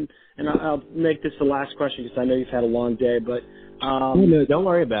 I mean, and I'll make this the last question because I know you've had a long day, but no, don't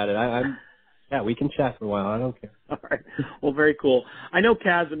worry about it. Yeah, we can chat for a while. I don't care. All right. Well, very cool. I know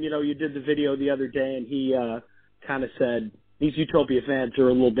Chasm. You know, you did the video the other day, and he kind of said these Utopia fans are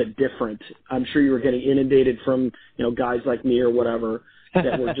a little bit different. I'm sure you were getting inundated from guys like me or whatever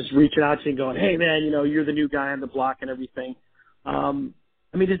that were just reaching out to you and going, "Hey, man, you're the new guy on the block and everything."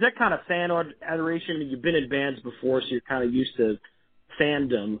 I mean, is that kind of fan adoration? I mean, you've been in bands before, so you're kind of used to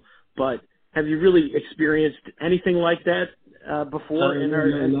fandom, but have you really experienced anything like that before?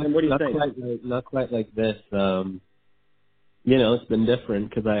 And what do you think? Not quite like this. It's been different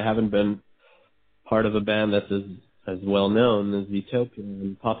because I haven't been part of a band that's as well known as Utopia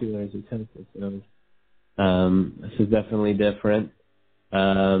and popular as Utopia. So this is definitely different.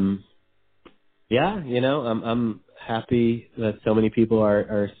 I'm happy that so many people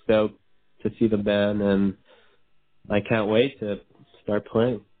are stoked to see the band, and I can't wait to start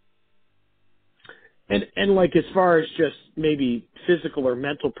playing. And like as far as just maybe physical or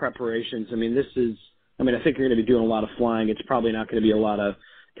mental preparations, I think you're going to be doing a lot of flying. It's probably not going to be a lot of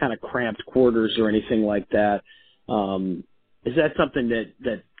kind of cramped quarters or anything like that. Is that something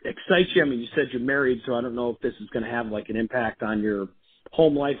that excites you? I mean, you said you're married, so I don't know if this is going to have like an impact on your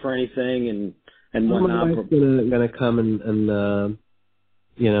home life or anything and whatnot. My wife's gonna come and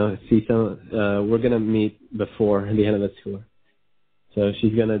see some. We're gonna meet before the end of the tour, so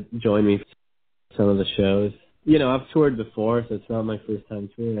she's gonna join me for some of the shows. I've toured before, so it's not my first time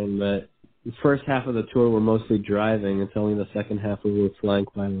touring. But the first half of the tour we're mostly driving. It's only the second half where we're flying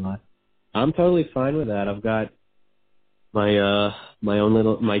quite a lot. I'm totally fine with that. I've got my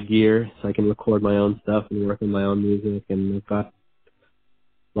own my gear, so I can record my own stuff and work on my own music, and I've got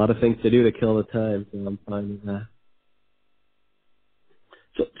a lot of things to do to kill the time, so I'm fine with that.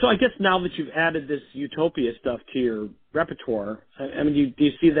 So I guess now that you've added this Utopia stuff to your repertoire, I mean, do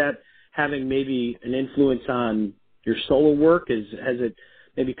you see that having maybe an influence on your solo work? Has it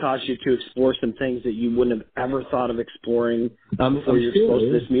maybe caused you to explore some things that you wouldn't have ever thought of exploring before you're exposed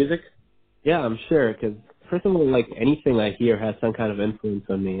to this music? Yeah, I'm sure, because first of all, like anything I hear has some kind of influence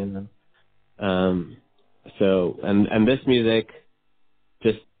on me, So, and this music,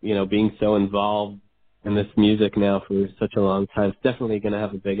 just, being so involved in this music now for such a long time, it's definitely going to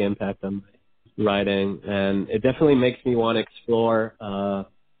have a big impact on my writing. And it definitely makes me want to explore, vocal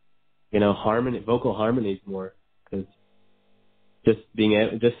harmonies more. Because just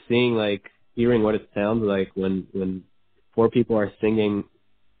seeing like hearing what it sounds like when 4 people are singing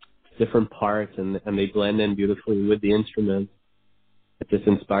different parts and they blend in beautifully with the instruments. It just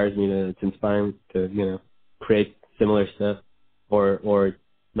inspires me to, it's inspiring to, you know, create similar stuff or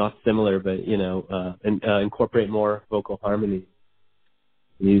not similar, but, you know, incorporate more vocal harmony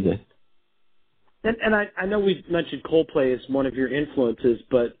music. And I know we've mentioned Coldplay as one of your influences,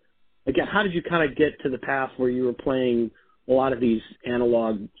 but again, how did you kind of get to the path where you were playing a lot of these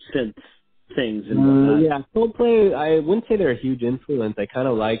analog synth things? And yeah, Coldplay, I wouldn't say they're a huge influence. I kind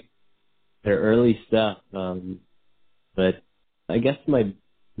of like their early stuff, but I guess my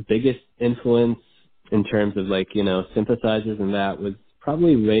biggest influence in terms of, like, you know, synthesizers and that was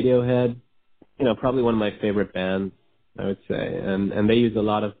probably Radiohead. You know, probably one of my favorite bands, I would say, and they use a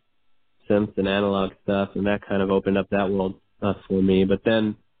lot of synths and analog stuff, and that kind of opened up that world for me. But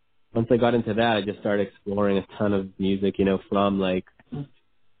then once I got into that, I just started exploring a ton of music, you know, from like,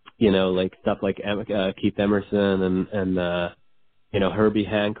 you know, like stuff like Keith Emerson and you know, Herbie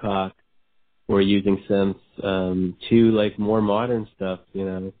Hancock were using synths, to like more modern stuff, you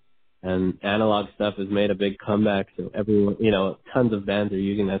know, and analog stuff has made a big comeback. So everyone, you know, tons of bands are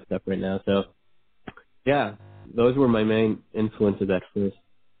using that stuff right now. So yeah, those were my main influences at first.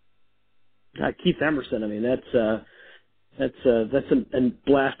 Keith Emerson, I mean, that's a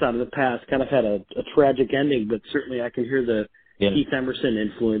blast out of the past. Kind of had a tragic ending, but certainly I can hear the Keith Emerson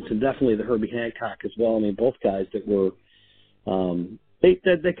influence and definitely the Herbie Hancock as well. I mean, both guys that were they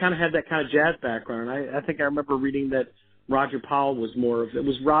kind of had that kind of jazz background. I think I remember reading that Roger Powell was more of, it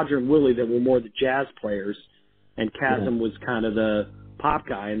was Roger and Willie that were more the jazz players, and Chasm was kind of the pop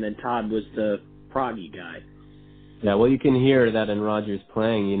guy, and then Todd was the proggy guy. Yeah, well, you can hear that in Roger's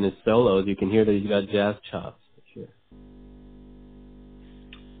playing. In his solos, you can hear that he's got jazz chops. For sure.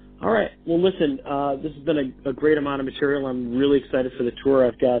 All right. Well, listen, this has been a great amount of material. I'm really excited for the tour.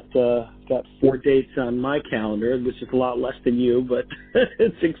 I've got 4 dates on my calendar, which is a lot less than you, but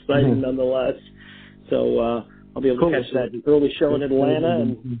it's exciting nonetheless. So I'll be able to catch that early show in Atlanta.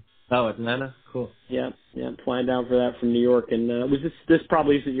 And Atlanta? Cool. Yeah, I'm flying down for that from New York. And was this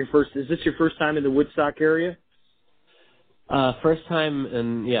probably is this your first time in the Woodstock area? First time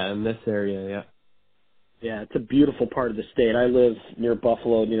in this area, yeah. Yeah, it's a beautiful part of the state. I live near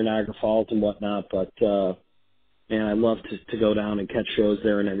Buffalo, near Niagara Falls and whatnot, but man, I love to go down and catch shows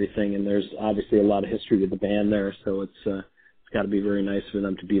there and everything. And there's obviously a lot of history with the band there, so it's got to be very nice for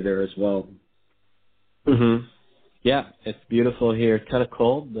them to be there as well. Mhm. Yeah, it's beautiful here. It's kind of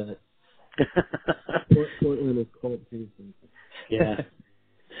cold, but Portland is cold too. Yeah.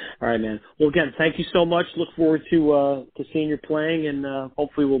 All right, man. Well, again, thank you so much. Look forward to seeing your playing, and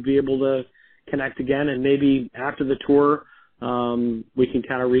hopefully we'll be able to connect again. And maybe after the tour, we can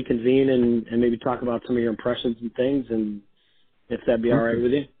kind of reconvene and maybe talk about some of your impressions and things, and if that'd be all right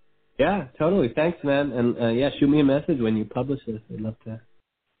with you. Yeah, totally. Thanks, man. And yeah, shoot me a message when you publish this. I'd love to.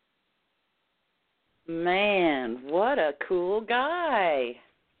 Man, what a cool guy.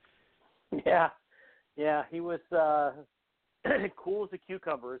 Yeah, he was cool as a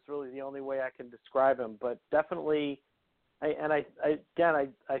cucumber is really the only way I can describe him, but definitely, I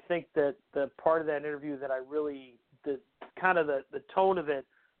think that the part of that interview that I really, the tone of it,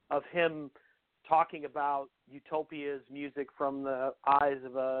 of him talking about Utopia's music from the eyes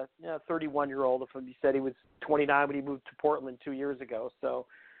of a 31-year-old. He said he was 29 when he moved to Portland 2 years ago, so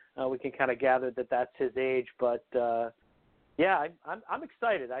we can kind of gather that that's his age. But yeah, I'm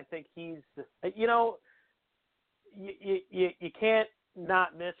excited. I think he's, you know, you can't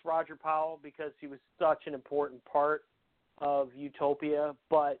not miss Roger Powell because he was such an important part of Utopia,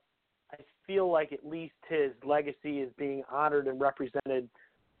 but I feel like at least his legacy is being honored and represented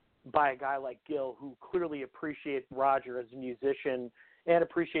by a guy like Gil, who clearly appreciates Roger as a musician and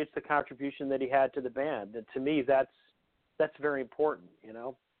appreciates the contribution that he had to the band. And to me, that's very important, you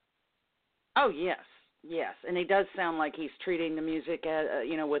know? Oh, yes, and he does sound like he's treating the music,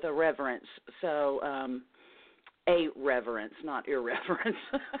 with a reverence. So, a reverence, not irreverence.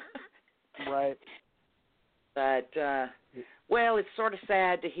 Right. But, well, it's sort of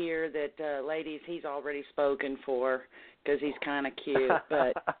sad to hear that, ladies, he's already spoken for because he's kind of cute.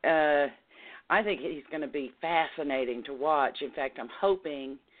 But I think he's going to be fascinating to watch. In fact, I'm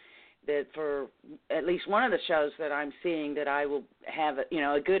hoping that for at least one of the shows that I'm seeing that I will have,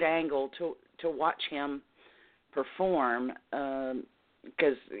 a good angle to watch him perform,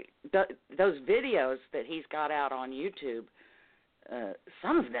 because those videos that he's got out on YouTube,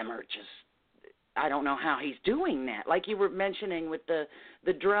 some of them are just, I don't know how he's doing that. Like you were mentioning with the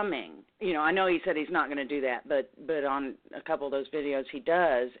drumming. You know, I know he said he's not going to do that, but on a couple of those videos he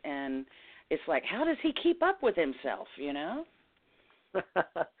does, and it's like, how does he keep up with himself, you know?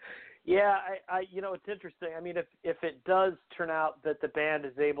 Yeah, I it's interesting. I mean, if it does turn out that the band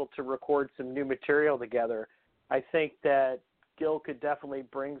is able to record some new material together, I think that Gil could definitely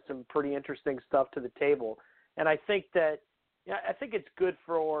bring some pretty interesting stuff to the table. And I think it's good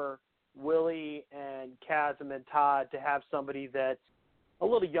for Willie and Chasm and Todd to have somebody that's a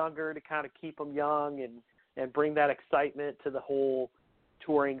little younger to kind of keep them young and bring that excitement to the whole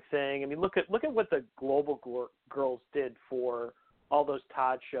touring thing. I mean, look at what the Global Girls did for all those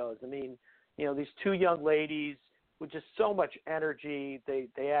Todd shows. I mean, these two young ladies with just so much energy.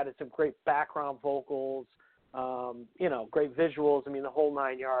 They added some great background vocals, great visuals. I mean, the whole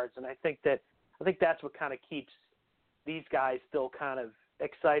 9 yards. And I think that's what kind of keeps these guys still kind of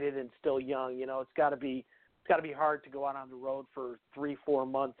excited and still young. It's got to be hard to go out on the road for 3-4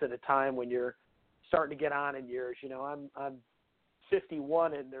 months at a time when you're starting to get on in years. I'm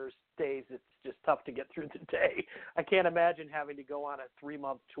 51 and there's days it's just tough to get through the day. I can't imagine having to go on a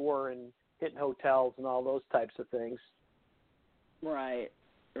 3-month tour and hitting hotels and all those types of things. Right.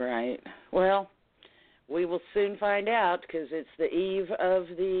 Well, we will soon find out because it's the eve of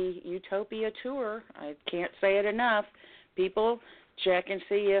the Utopia Tour. I can't say it enough. People, check and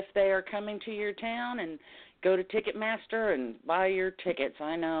see if they are coming to your town and go to Ticketmaster and buy your tickets.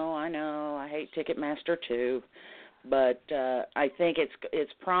 I know. I hate Ticketmaster too. But I think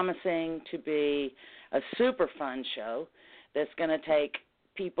it's promising to be a super fun show that's going to take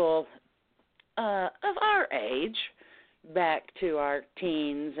people of our age back to our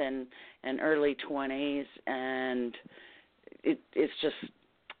teens and early 20s, and it's just,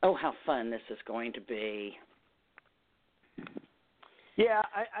 how fun this is going to be. Yeah,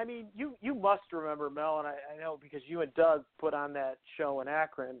 I mean, you must remember, Mel, and I know because you and Doug put on that show in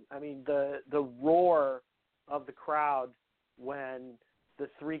Akron. I mean, the roar of the crowd when the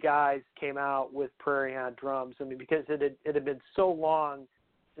three guys came out with Prairie on drums. I mean, because it had been so long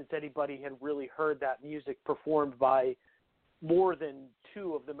since anybody had really heard that music performed by more than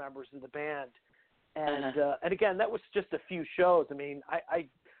two of the members of the band. And and again, that was just a few shows. I mean, I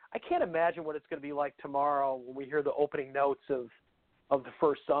can't imagine what it's going to be like tomorrow when we hear the opening notes of the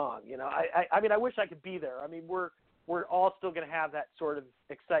first song. I mean, I wish I could be there. I mean, we're all still going to have that sort of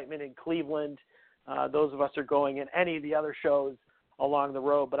excitement in Cleveland. Those of us are going in any of the other shows along the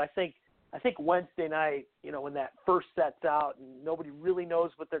road. But I think Wednesday night, when that first set's out and nobody really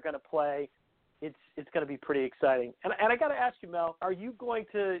knows what they're going to play, it's going to be pretty exciting. And I got to ask you, Mel, are you going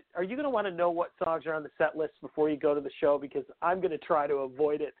to want to know what songs are on the set list before you go to the show? Because I'm going to try to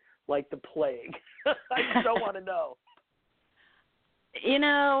avoid it like the plague. I just don't want to know.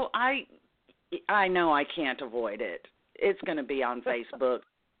 I know I can't avoid it. It's going to be on Facebook.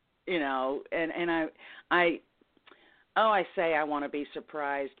 And I say I want to be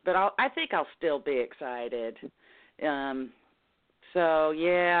surprised, but I think I'll still be excited. So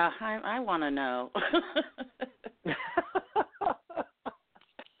yeah, I want to know.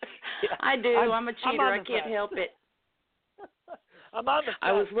 I do. I'm a cheater. I can't help it. I'm on the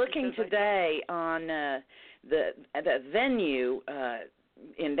I was looking today on the venue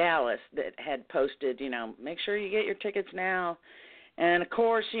in Dallas that had posted, make sure you get your tickets now. And, of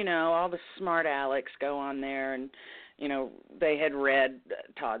course, all the smart Alecks go on there and, they had read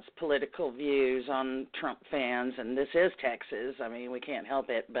Todd's political views on Trump fans, and this is Texas. I mean, we can't help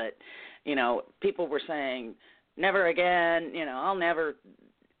it. But, people were saying, never again, I'll never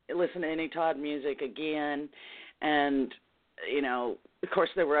listen to any Todd music again. And, of course,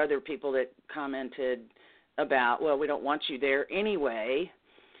 there were other people that commented about, well, we don't want you there anyway.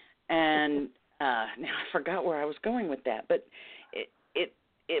 And now I forgot where I was going with that. But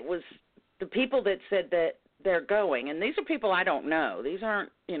it was the people that said that they're going, and these are people I don't know. These aren't,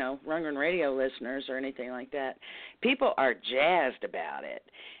 Rundgren Radio listeners or anything like that. People are jazzed about it.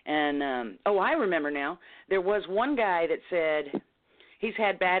 And, I remember now, there was one guy that said he's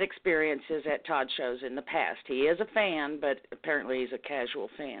had bad experiences at Todd shows in the past. He is a fan, but apparently he's a casual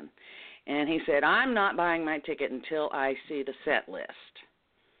fan. And he said, I'm not buying my ticket until I see the set list.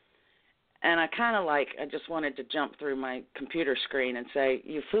 And I just wanted to jump through my computer screen and say,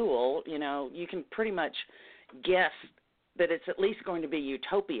 you fool, you can pretty much guess that it's at least going to be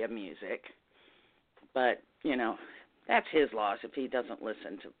Utopia music. But, that's his loss if he doesn't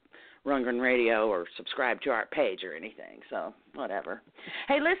listen to Rundgren Radio or subscribe to our page or anything. So, whatever.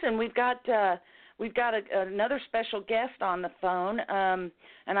 Hey, listen, we've got another special guest on the phone, and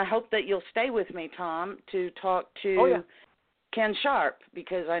I hope that you'll stay with me, Tom, to talk to Ken Sharp,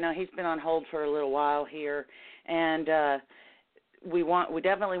 because I know he's been on hold for a little while here, and we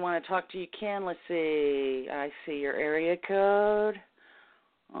definitely want to talk to you, Ken. Let's see. I see your area code.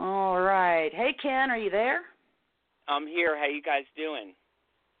 All right. Hey, Ken, are you there? I'm here. How you guys doing?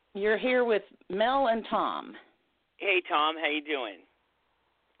 You're here with Mel and Thom. Hey, Thom, how you doing?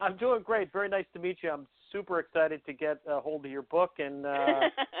 I'm doing great. Very nice to meet you. I'm super excited to get a hold of your book, and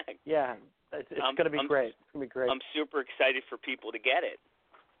yeah, it's going to be great. It's going to be great. I'm super excited for people to get it.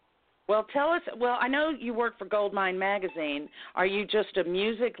 Well, tell us. Well, I know you work for Goldmine Magazine. Are you just a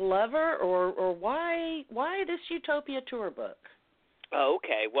music lover, or why this Utopia tour book? Oh,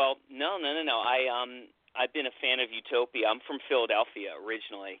 okay. Well, no. I've been a fan of Utopia. I'm from Philadelphia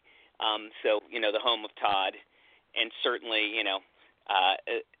originally, so the home of Todd, and certainly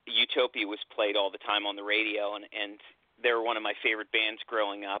Utopia was played all the time on the radio, and they were one of my favorite bands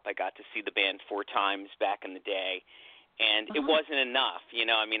growing up. I got to see the band 4 times back in the day. And it wasn't enough,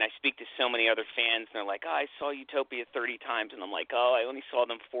 I mean, I speak to so many other fans, and they're like, oh, I saw Utopia 30 times. And I'm like, oh, I only saw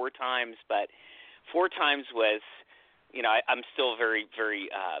them 4 times. But 4 times was, I'm still very, very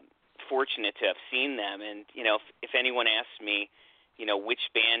fortunate to have seen them. And, if anyone asks me, which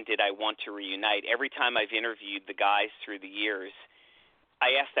band did I want to reunite, every time I've interviewed the guys through the years,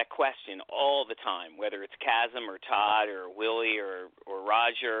 I ask that question all the time, whether it's Chasm or Todd or Willie or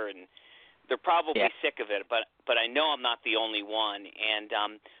Roger, and they're probably sick of it, but I know I'm not the only one. And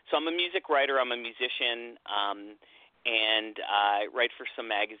so I'm a music writer, I'm a musician, and I write for some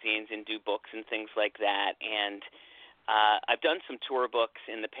magazines and do books and things like that. And I've done some tour books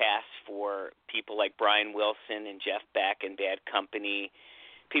in the past for people like Brian Wilson and Jeff Beck and Bad Company,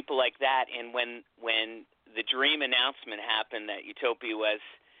 people like that. And when the dream announcement happened that Utopia was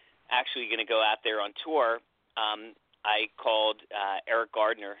actually going to go out there on tour, I called Eric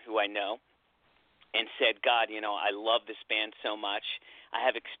Gardner, who I know, and said, God, I love this band so much. I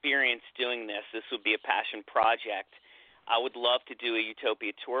have experience doing this. This would be a passion project. I would love to do a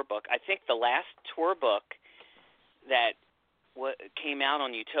Utopia tour book. I think the last tour book that came out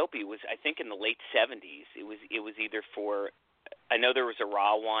on Utopia was, I think, in the late 70s. It was either for, I know there was a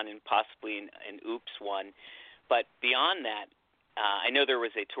Raw one and possibly an Oops one. But beyond that, I know there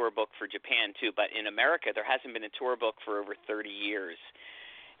was a tour book for Japan, too. But in America, there hasn't been a tour book for over 30 years.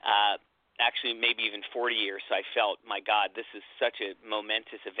 Actually, maybe even 40 years. So I felt, my God, this is such a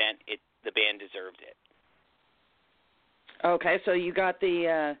momentous event. The band deserved it. Okay, so you got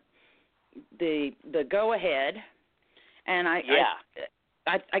the go ahead, and I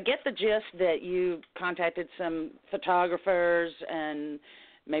get the gist that you contacted some photographers and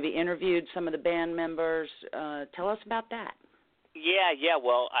maybe interviewed some of the band members. Tell us about that. Yeah.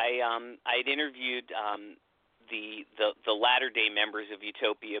 Well, I'd interviewed the latter-day members of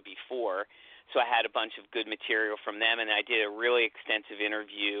Utopia before, so I had a bunch of good material from them, and I did a really extensive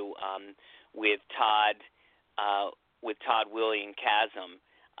interview with Todd, Willie, and Chasm.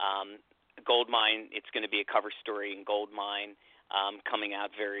 Goldmine, it's going to be a cover story in Goldmine coming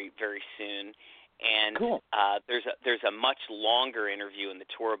out very, very soon. And cool. There's a much longer interview in the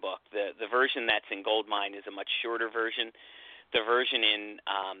tour book. The version that's in Goldmine is a much shorter version. The version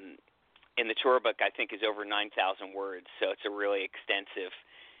in the tour book, I think, is over 9,000 words, so it's a really extensive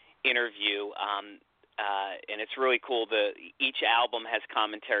interview, and it's really cool. Each album has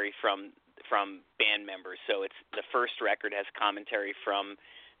commentary from band members, so it's the first record has commentary from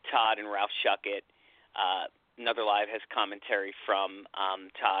Todd and Ralph Schuckett. Another Live has commentary from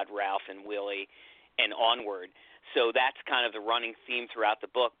Todd, Ralph, and Willie, and onward. So that's kind of the running theme throughout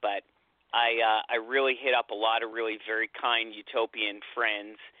the book, but I really hit up a lot of really very kind Utopian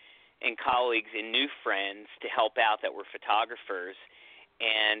friends and colleagues and new friends to help out that were photographers.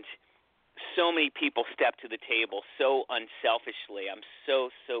 And so many people stepped to the table so unselfishly. I'm so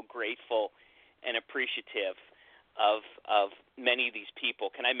grateful and appreciative of many of these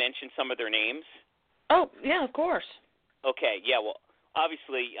people. Can I mention some of their names? Oh, yeah, of course. Okay, yeah, well,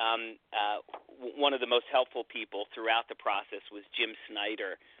 obviously one of the most helpful people throughout the process was Jim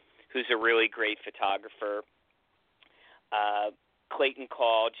Snyder, who's a really great photographer. Clayton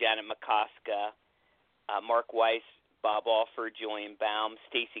Call, Janet McCoska, Mark Weiss, Bob Alford, Julian Baum,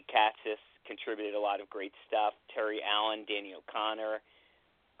 Stacy Katsis contributed a lot of great stuff. Terry Allen, Danny O'Connor,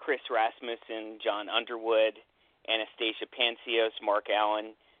 Chris Rasmussen, John Underwood, Anastasia Pancios, Mark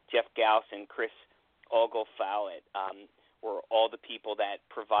Allen, Jeff Gauss, and Chris Ogle-Fowlett were all the people that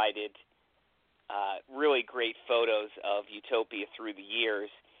provided really great photos of Utopia through the years.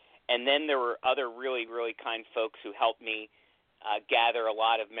 And then there were other really, really kind folks who helped me gather a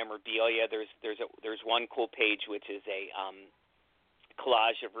lot of memorabilia. There's one cool page which is a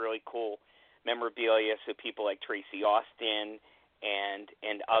collage of really cool memorabilia. So people like Tracy Austin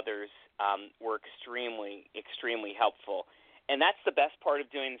and others were extremely helpful. And that's the best part of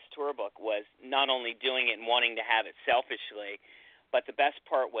doing this tour book, was not only doing it and wanting to have it selfishly, but the best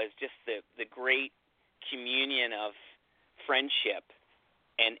part was just the great communion of friendship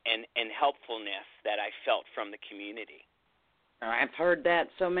and helpfulness that I felt from the community. I've heard that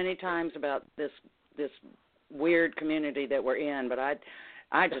so many times about this weird community that we're in, but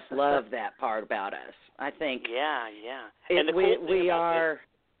I just love that part about us. I think And the cool we are,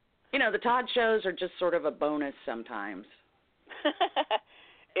 the Todd shows are just sort of a bonus sometimes.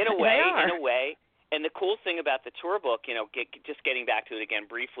 in a way. And the cool thing about the tour book, just getting back to it again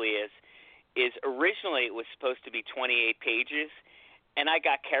briefly, is originally it was supposed to be 28 pages, and I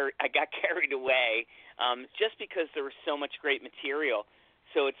got carried away just because there was so much great material.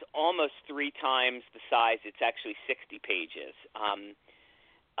 So it's almost 3 times the size. It's actually 60 pages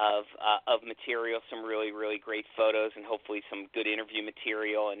of material, some really, really great photos, and hopefully some good interview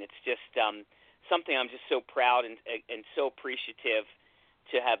material. And it's just something I'm just so proud and so appreciative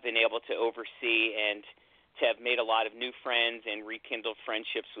to have been able to oversee, and to have made a lot of new friends and rekindled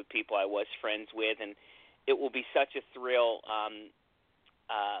friendships with people I was friends with. And it will be such a thrill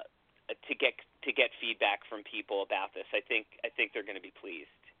to get feedback from people about this. I think they're going to be pleased.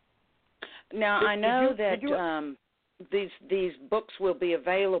 Now, I know that these books will be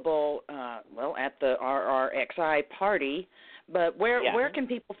available at the RRXI party, but where can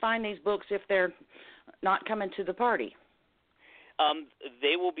people find these books if they're not coming to the party?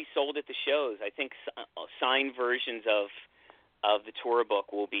 They will be sold at the shows. I think signed versions of the tour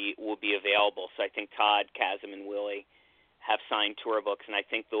book will be available. So I think Todd, Chasm, and Willie have signed tour books, and I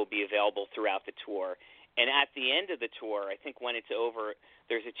think they'll be available throughout the tour. And at the end of the tour, I think when it's over,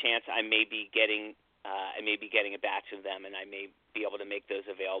 there's a chance I may be getting a batch of them, and I may be able to make those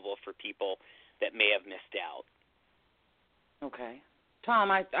available for people that may have missed out. Okay, Tom,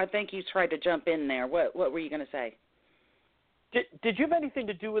 I think you tried to jump in there. What were you going to say? Did you have anything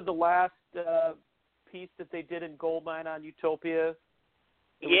to do with the last piece that they did in Goldmine on Utopia?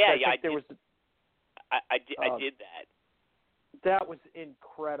 I did that. That was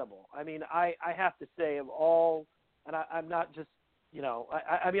incredible. I mean, I have to say, of all, and I'm not just,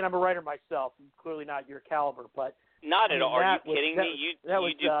 I mean, I'm a writer myself. I'm clearly not your caliber, but not at all. Are you kidding me?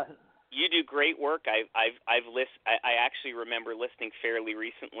 You do great work. I actually remember listening fairly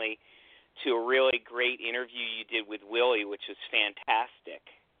recently to a really great interview you did with Willie, which was fantastic.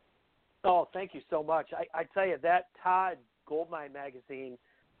 Oh, thank you so much. I tell you, that Todd Goldmine Magazine,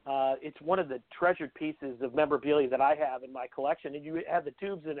 it's one of the treasured pieces of memorabilia that I have in my collection, and you have the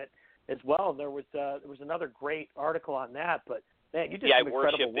tubes in it as well. There was another great article on that, but man, you did some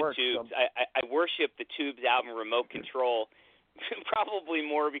incredible work. I worship the tubes. I worship the Tubes album, Remote Control, probably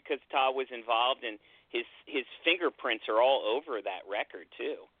more because Todd was involved, and his fingerprints are all over that record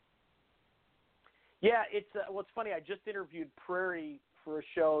too. Yeah, it's funny. I just interviewed Prairie for a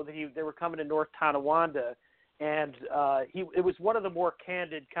show that they were coming to North Tonawanda, and it was one of the more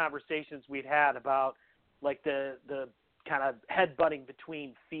candid conversations we'd had about like the kind of headbutting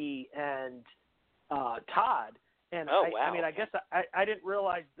between Fee and Todd. And I mean, I guess I didn't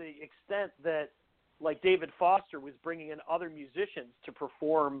realize the extent that like David Foster was bringing in other musicians to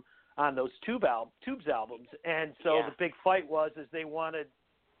perform on those Tubes albums, and so the big fight was they wanted.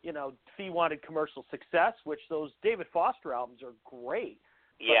 Fee wanted commercial success, which those David Foster albums are great.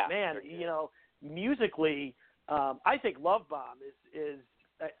 Yeah. But man, musically, I think Love Bomb is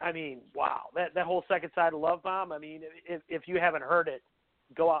I mean, wow. That whole second side of Love Bomb, I mean, if you haven't heard it,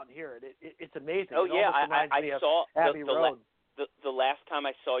 go out and hear it. It's amazing. Oh, it I saw Abbey Road. The last time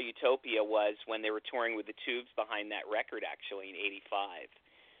I saw Utopia was when they were touring with the Tubes behind that record, actually, in '85.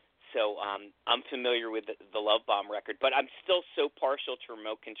 So I'm familiar with the Love Bomb record, but I'm still so partial to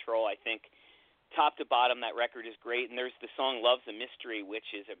Remote Control. I think top to bottom that record is great, and there's the song Love's a Mystery,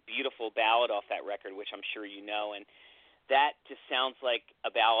 which is a beautiful ballad off that record, which I'm sure you know, and that just sounds like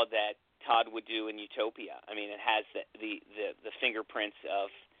a ballad that Todd would do in Utopia. I mean, it has the fingerprints of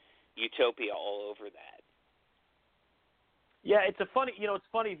Utopia all over that. Yeah, it's funny,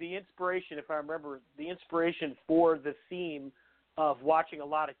 the inspiration, if I remember, the inspiration for the theme of watching a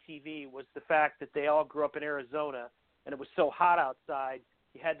lot of TV was the fact that they all grew up in Arizona, and it was so hot outside,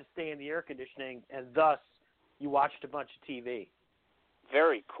 you had to stay in the air conditioning, and thus you watched a bunch of TV.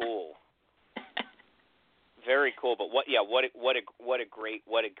 Very cool. Very cool. But what a great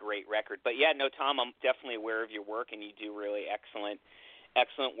record. But yeah, no, Tom, I'm definitely aware of your work, and you do really excellent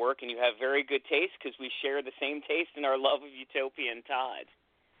work, and you have very good taste because we share the same taste in our love of Utopia and Todd.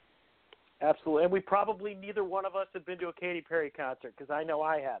 Absolutely, and we probably neither one of us have been to a Katy Perry concert because I know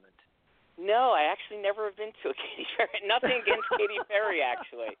I haven't. No, I actually never have been to a Katy Perry. Nothing against Katy Perry,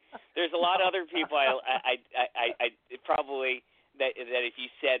 actually. There's a lot of other people I probably that if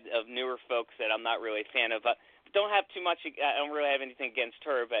you said of newer folks that I'm not really a fan of, but don't have too much. I don't really have anything against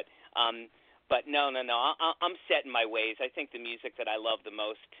her, but But no. I'm set in my ways. I think the music that I love the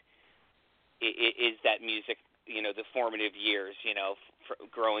most is that music, the formative years,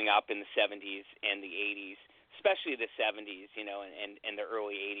 growing up in the 70s and the 80s, especially the 70s, and the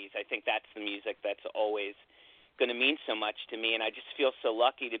early 80s. I think that's the music that's always going to mean so much to me, and I just feel so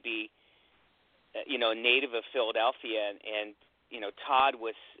lucky to be, a native of Philadelphia, and Todd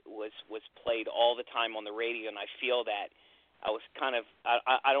was played all the time on the radio, and I feel that I was kind of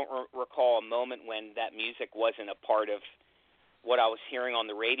I don't recall a moment when that music wasn't a part of what I was hearing on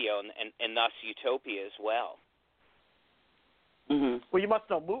the radio, and thus Utopia as well. Mm-hmm. Well, you must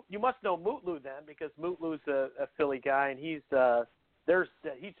know Mootlu then, because Mootlu's a Philly guy, and he's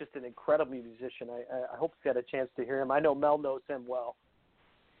just an incredible musician. I hope he's got a chance to hear him. I know Mel knows him well.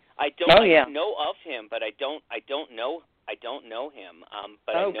 I know of him, but I don't know him.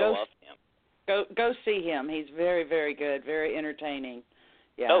 But I know of him. Go see him. He's very, very good, very entertaining.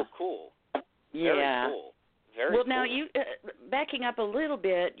 Yeah. Oh, cool. Yeah. Very cool. Very well, cool. now you backing up a little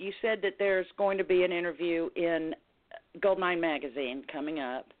bit, you said that there's going to be an interview in Goldmine Magazine coming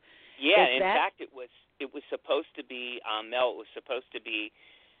up. Yeah, in fact, it was supposed to be Mel. It was supposed to be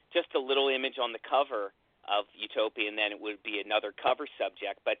just a little image on the cover of Utopia, and then it would be another cover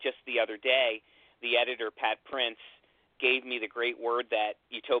subject. But just the other day, the editor Pat Prince gave me the great word that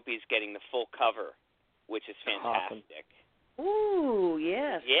Utopia is getting the full cover, which is fantastic. Awesome. Ooh,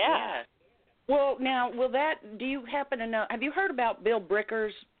 yes. Yeah. Well, now, do you happen to know, have you heard about Bill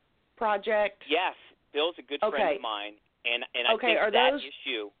Bricker's project? Yes. Bill's a good friend of mine, and I think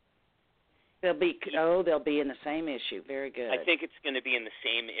issue. They'll be in the same issue. Very good. I think it's going to be in the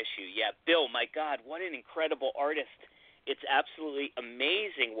same issue. Yeah, Bill, my God, what an incredible artist. It's absolutely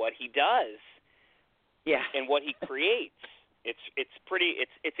amazing what he does. Yeah. And what he creates.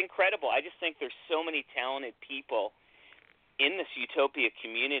 It's incredible. I just think there's so many talented people in this Utopia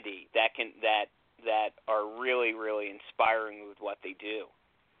community that are really, really inspiring with what they do.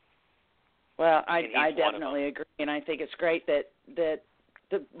 Well, I definitely agree, and I think it's great that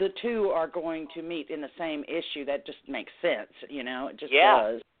the two are going to meet in the same issue. That just makes sense, It just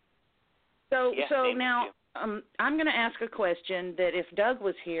does. So now I'm going to ask a question that if Doug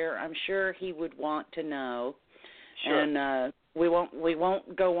was here, I'm sure he would want to know. Sure. And we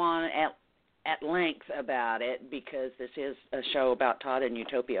won't go on at length about it because this is a show about Todd and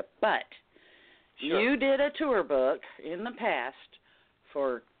Utopia. But you did a tour book in the past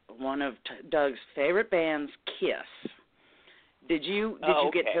for one of Doug's favorite bands, Kiss. Did you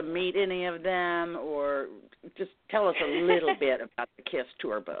get to meet any of them, or just tell us a little bit about the Kiss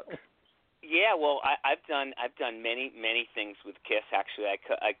tour book? Yeah, well, I've done many things with Kiss. Actually,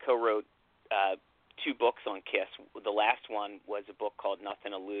 I co-wrote 2 books on Kiss. The last one was a book called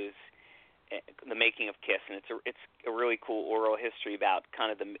Nothing to Lose, The Making of Kiss, and it's a really cool oral history about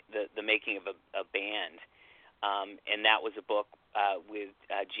kind of the making of a band. And that was a book with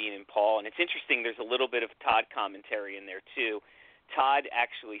Gene and Paul. And it's interesting, there's a little bit of Todd commentary in there, too. Todd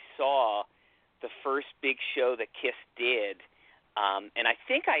actually saw the first big show that Kiss did, and I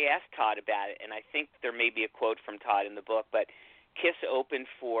think I asked Todd about it, and I think there may be a quote from Todd in the book, but Kiss opened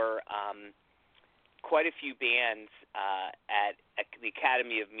for quite a few bands at the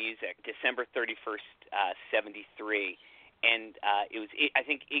Academy of Music, December 31st, 73. And it was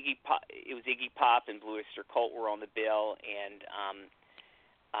Iggy Pop and Blue Oyster Cult were on the bill, and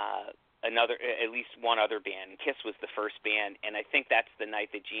at least one other band. Kiss was the first band, and I think that's the night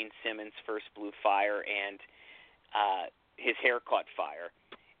that Gene Simmons first blew fire and his hair caught fire.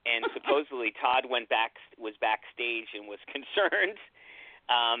 And supposedly Todd was backstage and was concerned,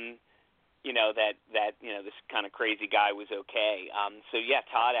 that this kind of crazy guy was okay. So yeah,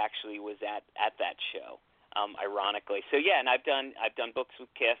 Todd actually was at that show. Ironically, so yeah, and I've done books with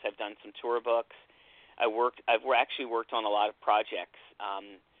Kiss. I've done some tour books. I've actually worked on a lot of projects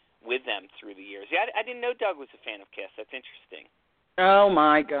with them through the years. Yeah, I didn't know Doug was a fan of Kiss. That's interesting. Oh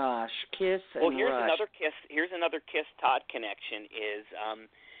my gosh, Kiss and Well, here's Rush. another Kiss Todd connection. Is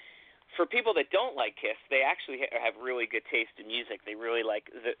for people that don't like Kiss, they actually have really good taste in music. They really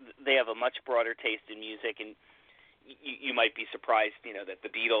they have a much broader taste in music, and you might be surprised, that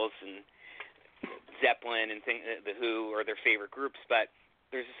the Beatles and Zeppelin and the Who are their favorite groups, but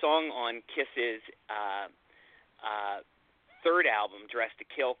there's a song on Kiss's third album, Dressed to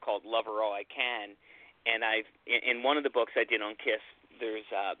Kill, called Love Her All I Can, and in one of the books I did on Kiss, there's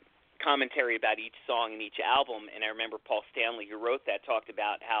commentary about each song in each album, and I remember Paul Stanley, who wrote that, talked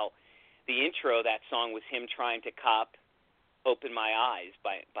about how the intro of that song was him trying to cop Open My Eyes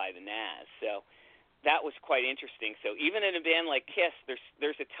by the Nazz, so that was quite interesting. So even in a band like Kiss,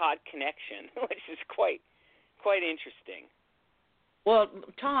 there's a Todd connection, which is quite interesting. Well,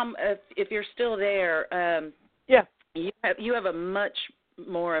 Thom, if you're still there, yeah, you have a much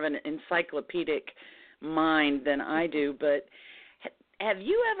more of an encyclopedic mind than I do. But have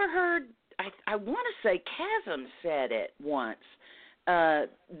you ever heard? I want to say Chasm said it once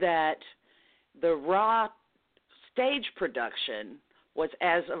that the Raw stage production was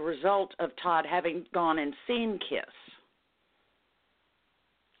as a result of Todd having gone and seen Kiss.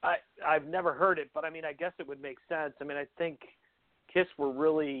 I've never heard it, but I mean, I guess it would make sense. I mean, I think Kiss were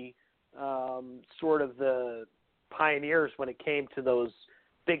really sort of the pioneers when it came to those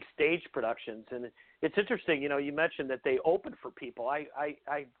big stage productions. And it's interesting, you mentioned that they opened for people. I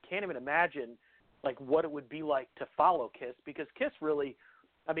can't even imagine like what it would be like to follow Kiss, because Kiss really,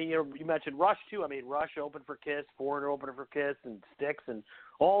 I mean, you mentioned Rush too. I mean, Rush opened for Kiss, Foreigner opened for Kiss, and Styx, and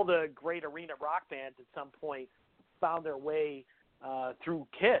all the great arena rock bands at some point found their way through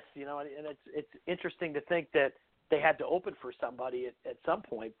Kiss, and it's interesting to think that they had to open for somebody at some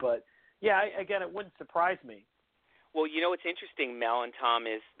point. But yeah, again, it wouldn't surprise me. Well, what's interesting, Mel and Tom,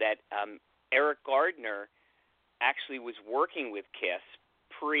 is that Eric Gardner actually was working with Kiss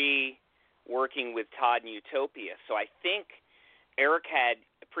pre-working with Todd and Utopia. So I think Eric had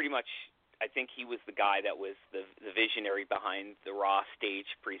pretty much, I think he was the guy that was the visionary behind the Raw stage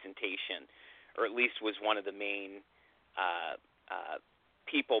presentation, or at least was one of the main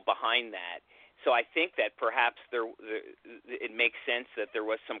people behind that. So I think that perhaps it makes sense that there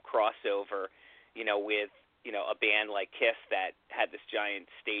was some crossover, with a band like Kiss that had this giant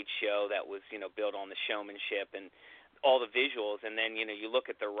stage show that was built on the showmanship and all the visuals. And then you look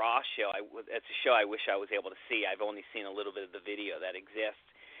at the Raw show. It's a show I wish I was able to see. I've only seen a little bit of the video that exists,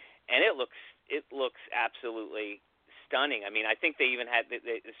 and it looks absolutely stunning. I mean, I think they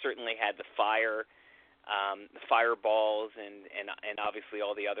certainly had the fireballs and obviously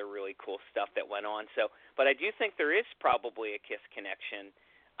all the other really cool stuff that went on. So, but I do think there is probably a Kiss connection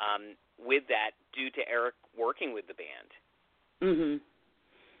with that due to Eric working with the band. Mhm.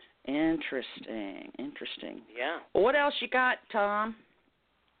 Interesting. Yeah. Well, what else you got, Thom?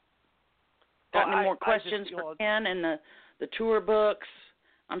 Got any more questions for Penn and the tour books?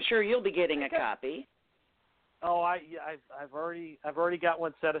 I'm sure you'll be getting a copy. Oh, I've already got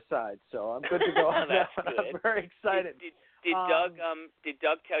one set aside, so I'm good to go on that. I'm very excited. Did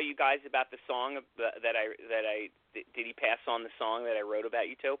Doug tell you guys about the song did he pass on the song that I wrote about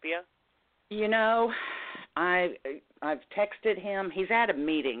Utopia? I've texted him. He's at a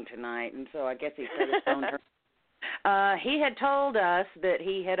meeting tonight, and so I guess he said his phone turned. He had told us that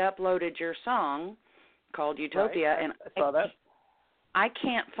he had uploaded your song called Utopia, right. and I saw that. I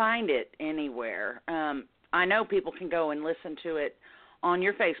can't find it anywhere. I know people can go and listen to it on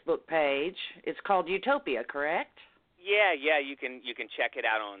your Facebook page. It's called Utopia, correct? Yeah, you can check it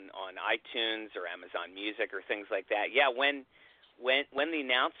out on iTunes or Amazon Music or things like that. Yeah, when the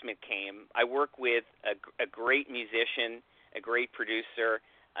announcement came, I work with a great musician, a great producer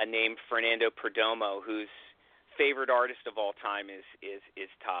named Fernando Perdomo, whose favorite artist of all time is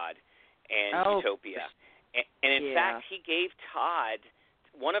Todd and Utopia. And in fact, he gave Todd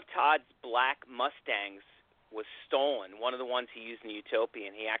one of Todd's black Mustangs was stolen, one of the ones he used in Utopia,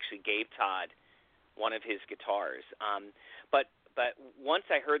 and he actually gave Todd one of his guitars. But once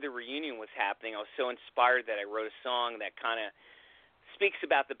I heard the reunion was happening, I was so inspired that I wrote a song that kind of speaks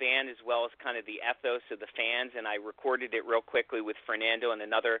about the band as well as kind of the ethos of the fans, and I recorded it real quickly with Fernando and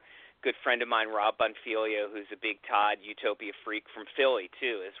another good friend of mine, Rob Bonfilio, who's a big Todd Utopia freak from Philly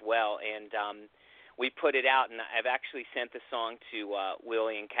too as well, and we put it out, and I've actually sent the song to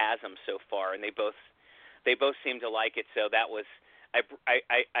Willie and Chasm so far, and they both seem to like it. So that was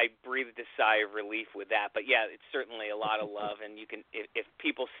I breathed a sigh of relief with that. But yeah, it's certainly a lot of love, and you can if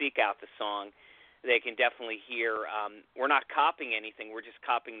people seek out the song, they can definitely hear. We're not copying anything; we're just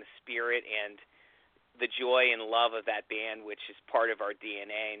copying the spirit and the joy and love of that band, which is part of our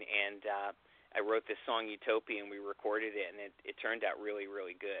DNA. And I wrote this song Utopia, and we recorded it, and it turned out really,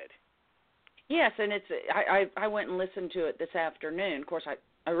 really good. Yes, and I went and listened to it this afternoon. Of course,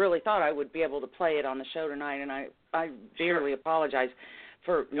 I really thought I would be able to play it on the show tonight, and I dearly apologize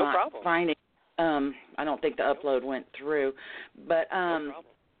for not finding. I don't think the upload went through, but no problem.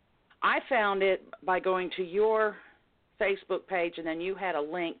 I found it by going to your Facebook page, and then you had a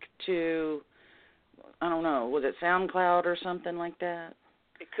link to, I don't know, was it SoundCloud or something like that?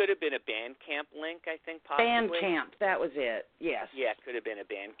 It could have been a Bandcamp link, I think, possibly. Bandcamp, that was it. Yes. Yeah, it could have been a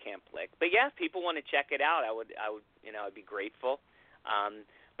Bandcamp link. But yeah, if people want to check it out, I would, I'd be grateful.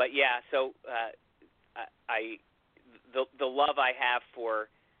 But yeah, so the love I have for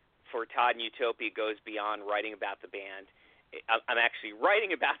Todd and Utopia goes beyond writing about the band. I'm actually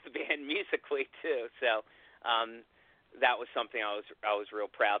writing about the band musically too. So that was something I was real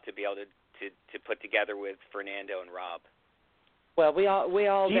proud to be able to put together with Fernando and Rob. Well, we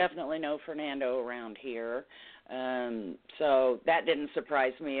all definitely know Fernando around here, so that didn't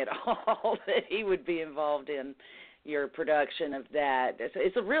surprise me at all that he would be involved in your production of that.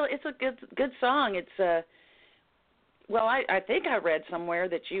 It's a good song. It's well, I think I read somewhere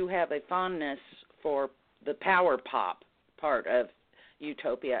that you have a fondness for the power pop part of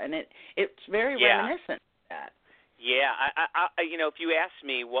Utopia, and it's very reminiscent of that. Yeah, I if you ask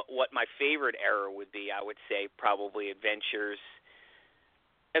me what my favorite era would be, I would say probably Adventures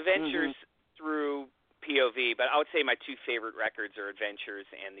through POV, but I would say my two favorite records are Adventures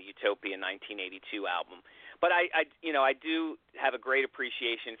and the Utopia 1982 album. But I do have a great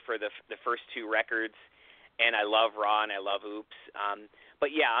appreciation for the first two records, and I love Raw and I love Oops.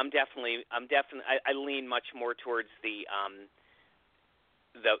 But yeah, I lean much more towards the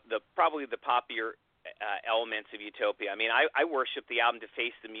probably the poppier elements of Utopia. I mean, I worship the album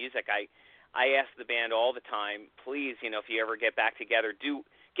Deface the Music. I ask the band all the time, please, if you ever get back together,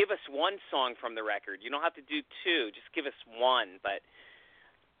 give us one song from the record. You don't have to do two. Just give us one. But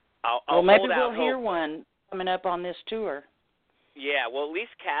I'll maybe hold out we'll hear one coming up on this tour. Yeah, well, at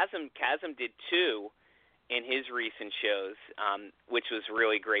least Chasm did two in his recent shows, which was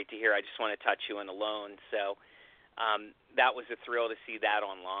really great to hear. I Just Want to Touch You and Alone. So that was a thrill to see that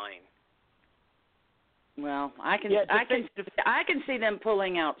online. Well, I can see them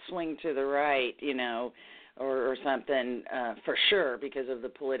pulling out Swing to the Right, or something for sure because of the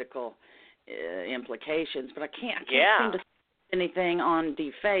political implications. But I can't seem to see anything on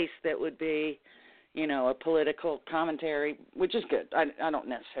Deface that would be, a political commentary, which is good. I don't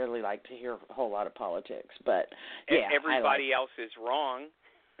necessarily like to hear a whole lot of politics, but yeah. Everybody else is wrong.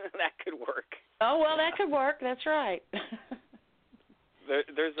 That could work. Oh, well, that could work. That's right.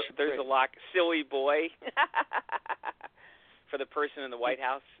 There's a lot. Silly boy for the person in the White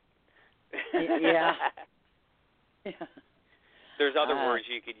House. Yeah. There's other words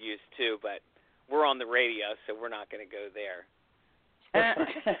you could use too, but we're on the radio, so we're not going to go there.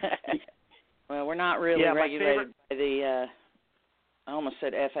 Well, we're not really regulated by the. I almost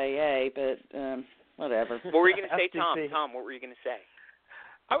said FAA, but whatever. What were you going to say, Tom? Tom, what were you going to say?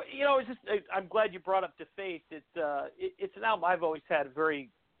 I'm glad you brought up Deface. It's an album I've always had a very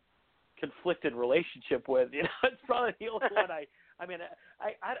conflicted relationship with. It's probably the only one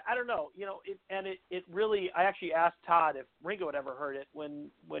I don't know. It really. I actually asked Todd if Ringo had ever heard it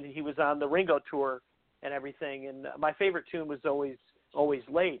when he was on the Ringo tour and everything. And my favorite tune was always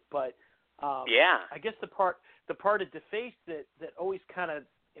Late. But I guess the part of Deface that always kind of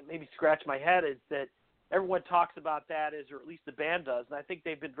maybe scratched my head is that everyone talks about that or at least the band does, and I think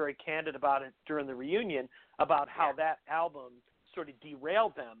they've been very candid about it during the reunion about how that album sort of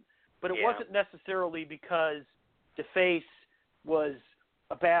derailed them. But it wasn't necessarily because Deface was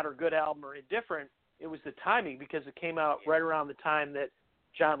a bad or good album or indifferent. It was the timing, because it came out right around the time that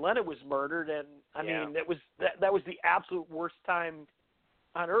John Lennon was murdered, and I mean that was the absolute worst time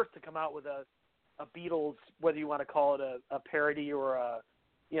on earth to come out with a Beatles, whether you want to call it a parody or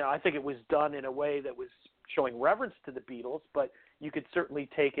I think it was done in a way that was showing reverence to the Beatles, but you could certainly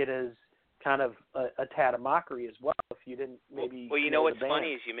take it as kind of a tad of mockery as well if you didn't maybe. Well, what's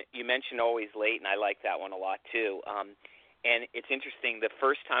funny is you mentioned Always Late, and I like that one a lot too. And it's interesting. The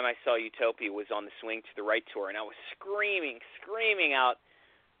first time I saw Utopia was on the Swing to the Right tour, and I was screaming out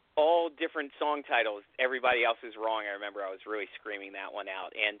all different song titles. Everybody Else Is Wrong. I remember I was really screaming that one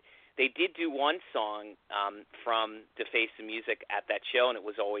out. And they did do one song from Deface the Music at that show, and it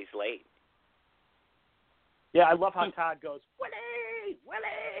was Always Late. Yeah, I love how Todd goes, Willie,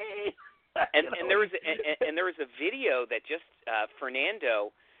 Willie. And there was a video that just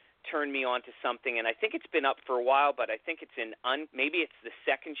Fernando turned me on to something, and I think it's been up for a while, but I think it's maybe it's the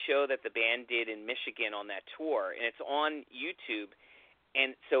second show that the band did in Michigan on that tour, and it's on YouTube.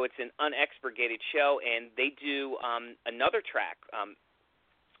 And so it's an unexpurgated show, and they do another track.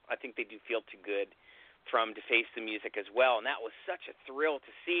 I think they do Feel Too Good from Deface the Music as well, and that was such a thrill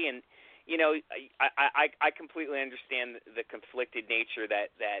to see. And I completely understand the conflicted nature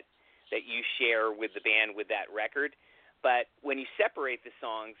that you share with the band with that record. But when you separate the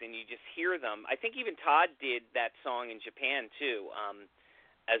songs and you just hear them, I think even Todd did that song in Japan too,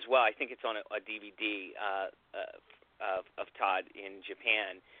 as well. I think it's on a DVD of Todd in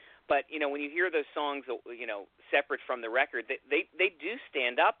Japan. But when you hear those songs, separate from the record, they do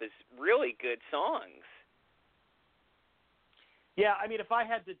stand up as really good songs. Yeah, I mean, if I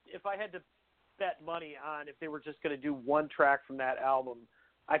had to bet money on if they were just going to do one track from that album,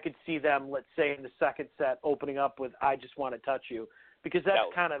 I could see them, let's say, in the second set, opening up with "I Just Want to Touch You," because that's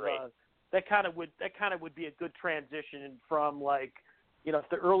kind of that kind of would be a good transition from, like, you know, if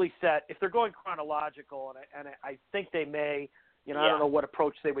the early set, if they're going chronological, and I think they may, you know, I don't know what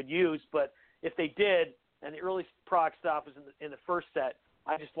approach they would use, but if they did, and the early prog stuff was in the first set,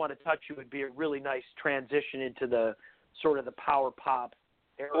 I Just Want to Touch You would be a really nice transition into the sort of the power pop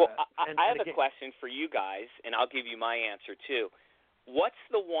era. Well, I have a question for you guys, and I'll give you my answer too. What's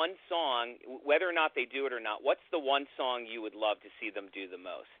the one song, whether or not they do it or not, what's the one song you would love to see them do the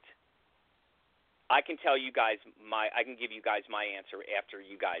most? I can tell you guys I can give you guys my answer after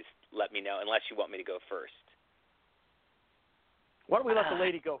you guys let me know, unless you want me to go first. Why don't we let the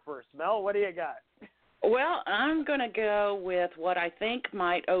lady go first? Mel, what do you got? Well, I'm going to go with what I think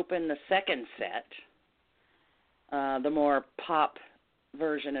might open the second set, the more pop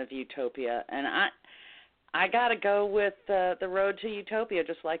version of Utopia. And I got to go with the Road to Utopia,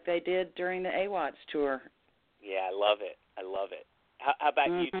 just like they did during the AWATS tour. Yeah, I love it. I love it. How about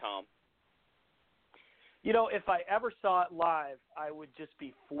you, Tom? You know, if I ever saw it live, I would just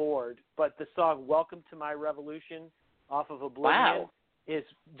be floored. But the song Welcome to My Revolution off of Oblivion is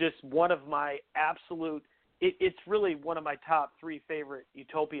just one of my absolute it's really one of my top 3 favorite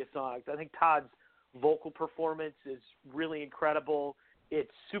Utopia songs. I think Todd's vocal performance is really incredible.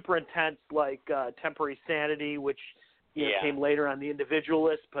 It's super intense, like Temporary Sanity, which came later on the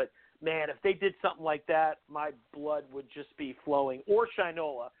Individualist. But, man, if they did something like that, my blood would just be flowing. Or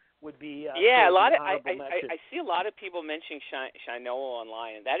Shinola would be a lot of I see a lot of people mentioning Shinola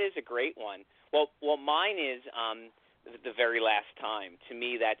online, and that is a great one. Well, mine is The Very Last Time. To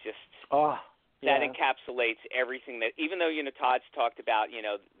me, that just that encapsulates everything that, even though, you know, Todd's talked about, you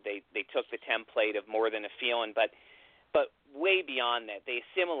know, they took the template of More Than a Feeling, but way beyond that, they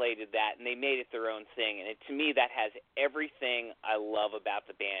assimilated that and they made it their own thing. And to me, that has everything I love about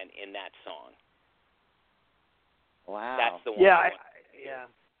the band in that song. Wow. That's the one.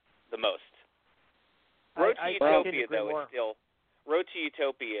 The most. Road to Utopia, though, is still. Road to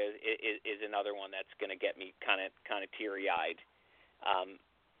Utopia is another one that's going to get me kind of teary-eyed.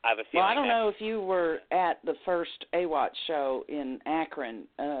 I have a feeling. Well, I don't know if you were at the first AWATS show in Akron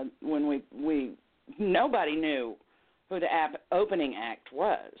when nobody knew who the opening act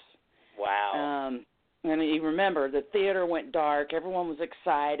was. Wow. And you remember, the theater went dark, everyone was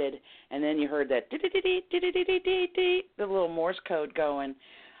excited, and then you heard that the little Morse code going.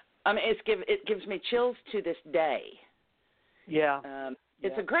 I mean, it gives me chills to this day. Yeah.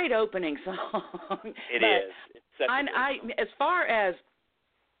 It's a great opening song. It is. It's such as far as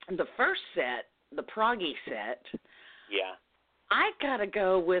the first set, the proggy set, I got to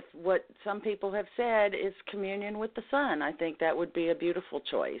go with what some people have said is Communion with the Sun. I think that would be a beautiful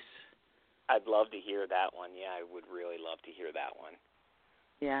choice. I'd love to hear that one. Yeah, I would really love to hear that one.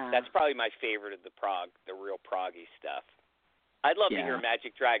 Yeah. That's probably my favorite of the real proggy stuff. I'd love to hear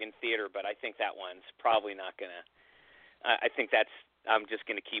Magic Dragon Theater, but I think that one's probably not going to I think I'm just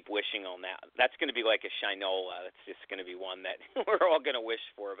going to keep wishing on that. That's going to be like a Shinola. That's just going to be one that we're all going to wish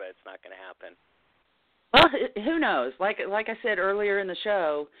for, but it's not going to happen. Well, who knows? Like I said earlier in the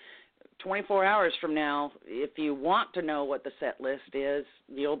show, 24 hours from now, if you want to know what the set list is,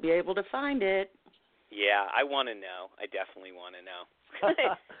 you'll be able to find it. Yeah, I want to know. I definitely want to know.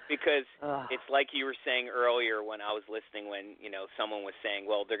 Because it's like you were saying earlier when I was listening, when, you know, someone was saying,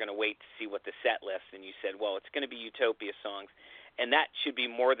 well, they're going to wait to see what the set list, and you said, well, it's going to be Utopia songs, and that should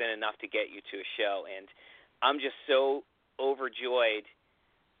be more than enough to get you to a show. And I'm just so overjoyed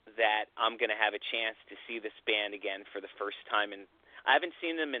that I'm going to have a chance to see this band again for the first time. And I haven't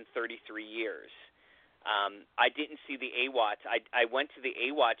seen them in 33 years. I didn't see the AWATS. I went to the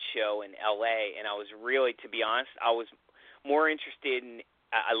AWATS show in L.A., and I was really, to be honest, I was more interested in,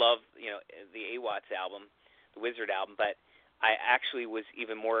 I love, you know, the AWATS album, the Wizard album, but I actually was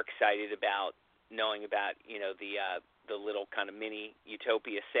even more excited about knowing about, you know, the little kind of mini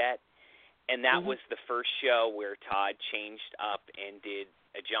Utopia set. And that was the first show where Todd changed up and did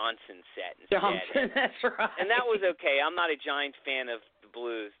a Johnson set instead. Johnson, that's right. And that was okay. I'm not a giant fan of the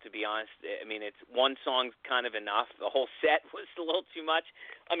blues, to be honest. I mean, it's one song's kind of enough. The whole set was a little too much.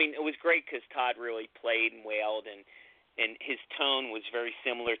 I mean, it was great because Todd really played and wailed, and his tone was very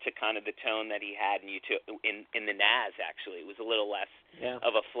similar to kind of the tone that he had in the Naz, actually. It was a little less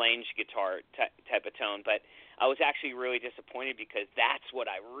of a flange guitar type of tone, but I was actually really disappointed because that's what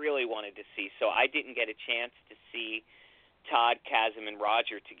I really wanted to see. So I didn't get a chance to see Todd, Chasm, and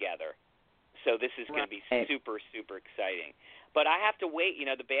Roger together. So this is going to be super, super exciting. But I have to wait. You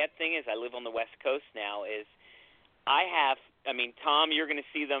know, the bad thing is I live on the West Coast now. Tom, you're going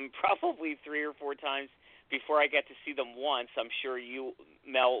to see them probably 3 or 4 times before I get to see them once. I'm sure you,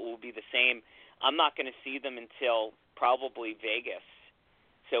 Mel, will be the same. I'm not going to see them until probably Vegas.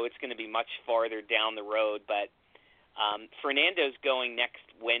 so it's going to be much farther down the road. But Fernando's going next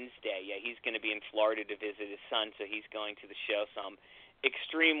Wednesday. Yeah, he's going to be in Florida to visit his son, so he's going to the show. So I'm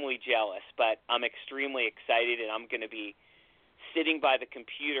extremely jealous, but I'm extremely excited, and I'm going to be sitting by the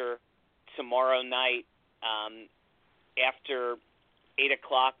computer tomorrow night after 8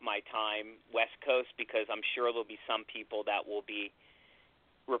 o'clock my time, West Coast, because I'm sure there'll be some people that will be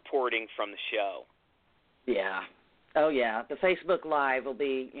reporting from the show. Yeah. Oh, yeah. The Facebook Live will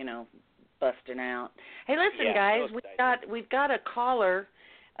be, busting out. Hey, listen, guys, so we've got a caller.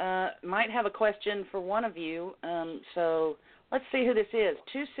 Might have a question for one of you. So let's see who this is.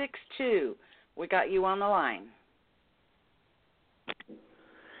 262. We got you on the line.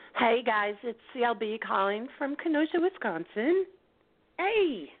 Hey, guys, it's CLB calling from Kenosha, Wisconsin.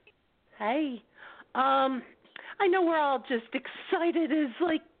 Hey. Hey. I know we're all just excited as,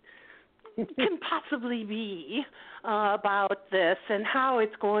 can possibly be about this and how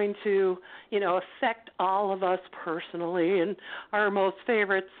it's going to, affect all of us personally and our most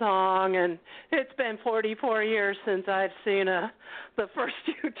favorite song. And it's been 44 years since I've seen the first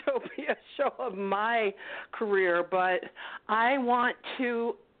Utopia show of my career, but I want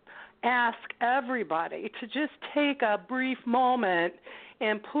to ask everybody to just take a brief moment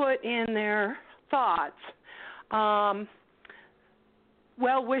and put in their thoughts.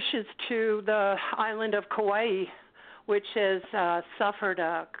 Well wishes to the island of Coey, which has suffered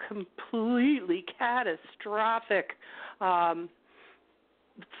a completely catastrophic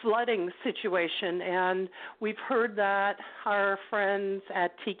flooding situation. And we've heard that our friends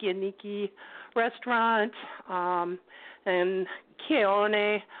at Tiki Aniki restaurant and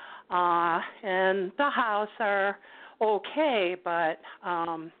Keone and the house are okay, but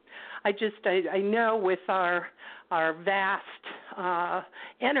I know with our vast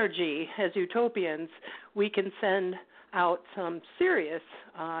energy as utopians, we can send out some serious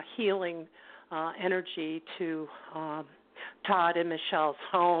healing energy to Todd and Michelle's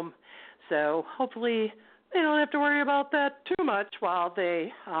home. So hopefully they don't have to worry about that too much while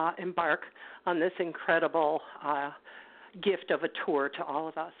they embark on this incredible gift of a tour to all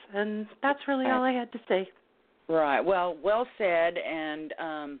of us. And that's really all I had to say. Right. Well said. And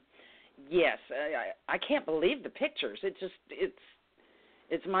yes, I can't believe the pictures.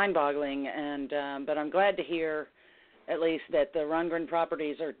 It's mind-boggling. And but I'm glad to hear at least that the Rundgren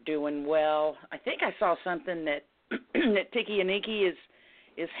properties are doing well. I think I saw something that that Tiki Aniki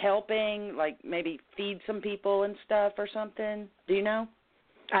is helping, like maybe feed some people and stuff or something. Do you know?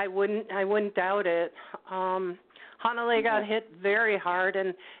 I wouldn't doubt it. Hanalei got hit very hard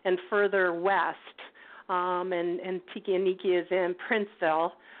and further west, and Tiki Aniki is in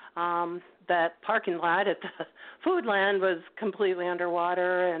Princeville. That parking lot at the Foodland was completely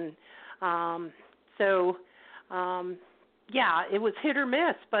underwater, and yeah, it was hit or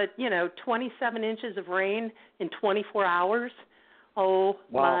miss. But 27 inches of rain in 24 hours. Oh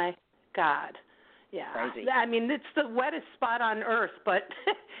wow. My God! Yeah, crazy. I mean it's the wettest spot on earth, but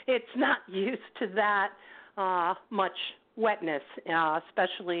it's not used to that much wetness,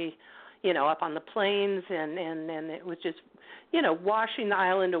 especially, up on the plains, and it was just, washing the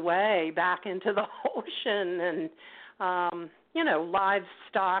island away back into the ocean, and,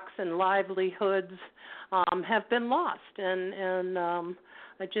 livestock and livelihoods have been lost, and I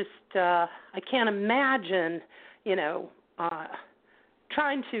can't imagine,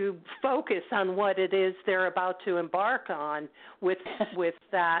 trying to focus on what it is they're about to embark on with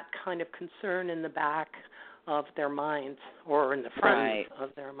that kind of concern in the back of their minds or in the front of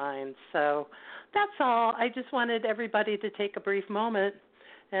their minds. So that's all. I just wanted everybody to take a brief moment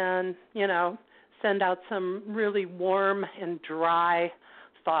and, send out some really warm and dry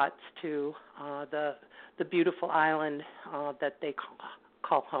thoughts to the beautiful island that they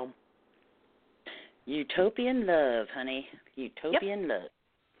call home. Utopian love, honey. Utopian love.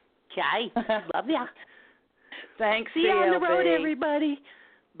 Okay. Love ya. Thanks, See you on the road, everybody.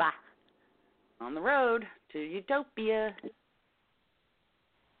 Bye. On the road to Utopia.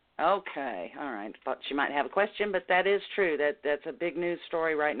 Okay. All right. Thought she might have a question, but that is true. That's a big news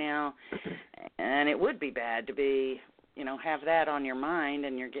story right now. And it would be bad to be, have that on your mind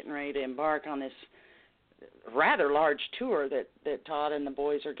and you're getting ready to embark on this rather large tour that Todd and the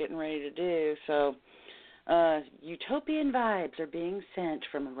boys are getting ready to do. So utopian vibes are being sent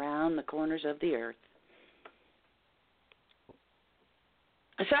from around the corners of the earth.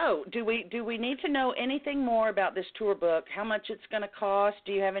 So, do we need to know anything more about this tour book? How much it's going to cost?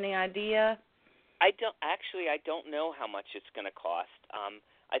 Do you have any idea? I don't know how much it's going to cost.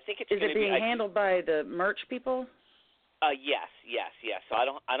 I think it's going to be. Is it being handled by the merch people? Yes. So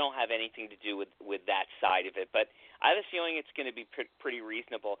I don't have anything to do with that side of it, but I have a feeling it's going to be pretty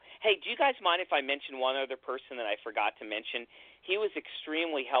reasonable. Hey, do you guys mind if I mention one other person that I forgot to mention? He was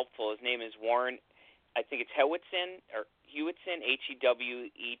extremely helpful. His name is Warren. I think it's Hewitson or Hewitson,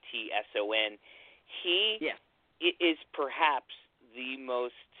 Hewetson. He is perhaps the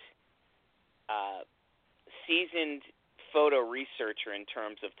most seasoned photo researcher in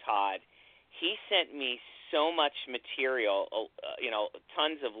terms of Todd. He sent me so much material,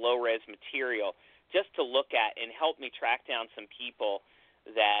 tons of low-res material just to look at and help me track down some people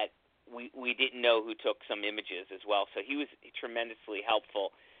that we didn't know who took some images as well. So he was tremendously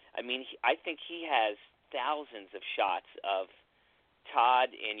helpful. I mean, I think he has thousands of shots of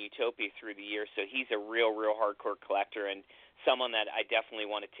Todd and Utopia through the years, so he's a real hardcore collector and someone that I definitely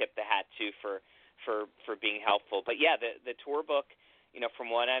want to tip the hat to for being helpful. But yeah, the tour book, from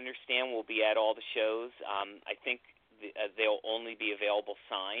what I understand, will be at all the shows. I think they'll only be available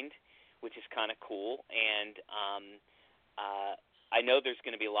signed, which is kind of cool. And I know there's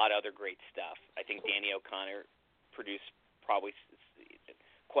going to be a lot of other great stuff. I think Danny O'Connor produced probably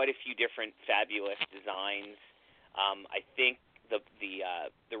quite a few different fabulous designs. I think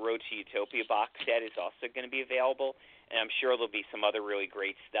the Road to Utopia box set is also going to be available, and I'm sure there'll be some other really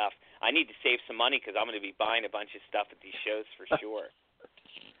great stuff. I need to save some money because I'm going to be buying a bunch of stuff at these shows for sure.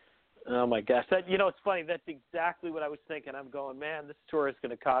 Oh my gosh, it's funny. That's exactly what I was thinking. I'm going, man, this tour is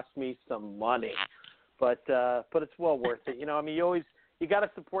going to cost me some money, but it's well worth it. You got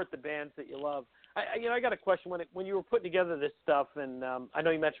to support the bands that you love. I got a question. When you were putting together this stuff, and I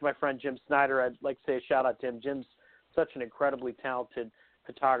know you mentioned my friend Jim Snyder. I'd like to say a shout out to him. Jim's such an incredibly talented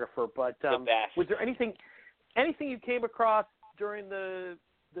photographer. But was there anything you came across during the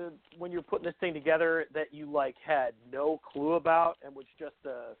when you were putting this thing together that you had no clue about and was just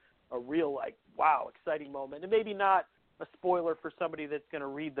a real wow, exciting moment? And maybe not a spoiler for somebody that's going to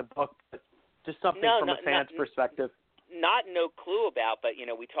read the book, but just something from a fan's perspective. Not no clue about, but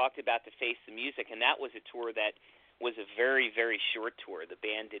we talked about the Face the Music, and that was a tour that was a very, very short tour. The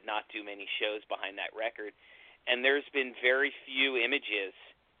band did not do many shows behind that record, and there's been very few images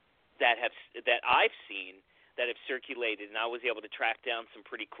that I've seen that have circulated, and I was able to track down some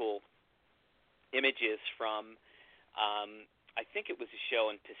pretty cool images from I think it was a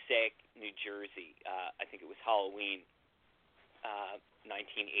show in Passaic, New Jersey. I think it was Halloween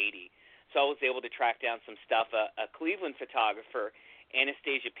 1980. So I was able to track down some stuff. A Cleveland photographer,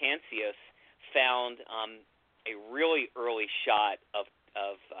 Anastasia Pancios, found a really early shot of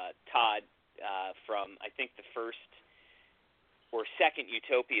Todd from, I think, the first or second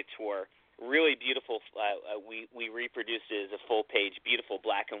Utopia tour. Really beautiful. We reproduced it as a full-page, beautiful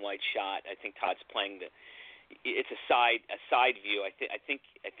black and white shot. I think Todd's playing it's a side view. I think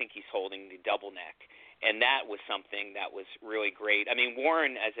he's holding the double neck. And that was something that was really great. I mean,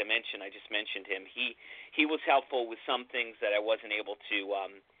 Warren, as I mentioned, I just mentioned him. He was helpful with some things that I wasn't able to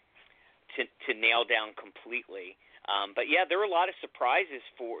nail down completely. But yeah, there were a lot of surprises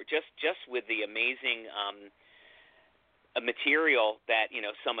for just with the amazing material that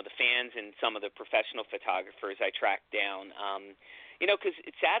some of the fans and some of the professional photographers I tracked down. Because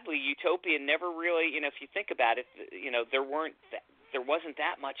sadly, Utopia never really, if you think about it, there wasn't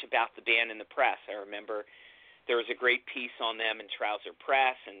that much about the band in the press. I remember there was a great piece on them in Trouser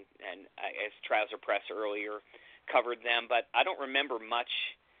Press, and as Trouser Press earlier covered them, but I don't remember much.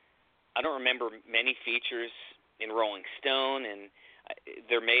 I don't remember many features in Rolling Stone, and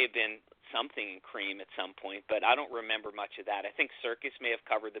there may have been something in Cream at some point, but I don't remember much of that. I think Circus may have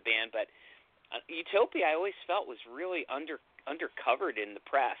covered the band, but Utopia I always felt was really undercovered in the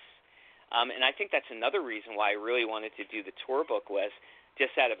press. And I think that's another reason why I really wanted to do the tour book, was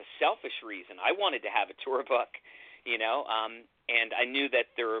just out of a selfish reason. I wanted to have a tour book, and I knew that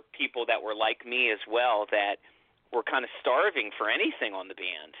there were people that were like me as well that were kind of starving for anything on the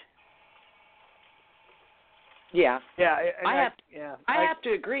band. Yeah. Yeah. I have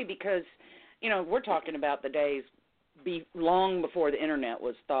to agree because, we're talking about the days long before the internet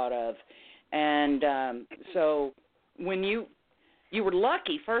was thought of. And so when you were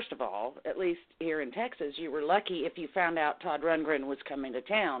lucky, first of all, at least here in Texas, you were lucky if you found out Todd Rundgren was coming to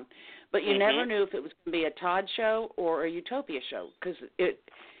town. But you never knew if it was going to be a Todd show or a Utopia show because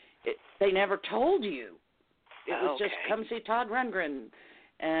they never told you. It was just come see Todd Rundgren.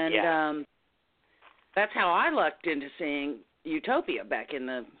 And that's how I lucked into seeing Utopia back in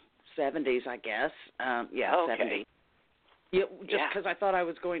the 70s, I guess. 70s. Just because I thought I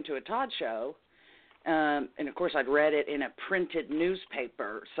was going to a Todd show. And, of course, I'd read it in a printed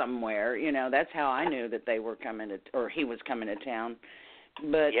newspaper somewhere. That's how I knew that they were coming or he was coming to town.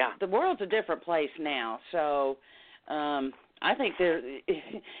 But the world's a different place now. So I think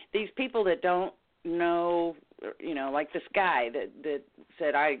these people that don't know, like this guy that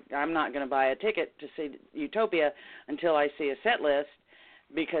said, I'm not going to buy a ticket to see Utopia until I see a set list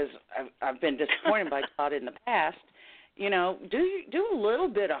because I've been disappointed by Todd in the past. Do a little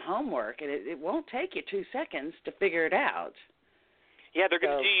bit of homework, and it won't take you 2 seconds to figure it out. Yeah, they're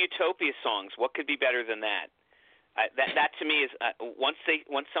going to do Utopia songs. What could be better than that? That to me is once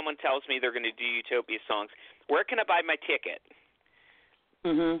someone tells me they're going to do Utopia songs, where can I buy my ticket?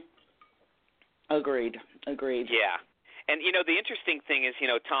 Agreed. Yeah, and the interesting thing is,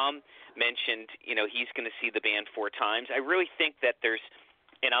 Thom mentioned, he's going to see the band 4 times. I really think that there's,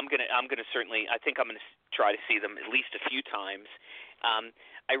 and I'm gonna certainly, I think I'm going to try to see them at least a few times.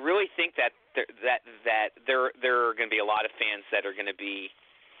 I really think that there are going to be a lot of fans that are going to be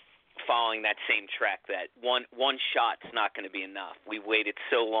following that same track. That one shot's not going to be enough. We've waited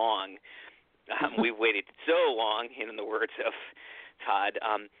so long. We've waited so long, in the words of Todd,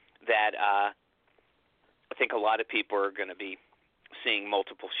 that I think a lot of people are going to be seeing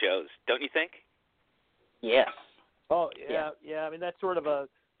multiple shows. Don't you think? Yes. Oh yeah. I mean, that's sort of a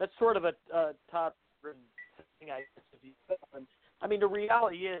Todd thing. I mean, the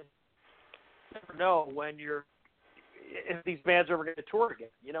reality is, you never know if these bands are ever going to tour again.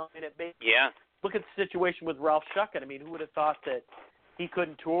 And it may. Yeah. Look at the situation with Ralph Schucken. I mean, who would have thought that he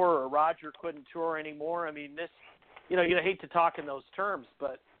couldn't tour or Roger couldn't tour anymore? I mean, this, you hate to talk in those terms,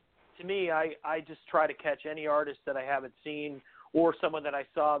 but to me, I just try to catch any artist that I haven't seen or someone that I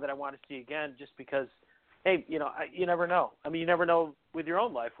saw that I want to see again, just because, hey, you never know. I mean, you never know with your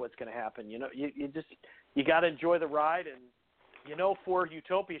own life what's going to happen. You got to enjoy the ride, and 4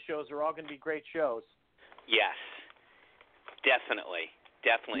 Utopia shows are all going to be great shows. Yes, definitely.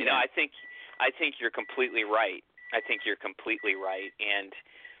 Yeah. No, I think you're completely right. And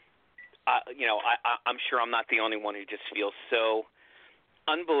I'm sure I'm not the only one who just feels so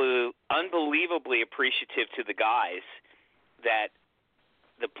unbelievably appreciative to the guys that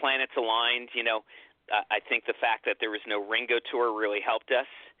the planets aligned. I think the fact that there was no Ringo tour really helped us.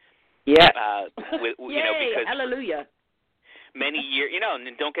 Yeah. Yay! Because hallelujah. Many years,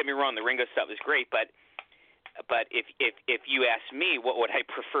 and don't get me wrong, the Ringo stuff is great, but if you ask me what would I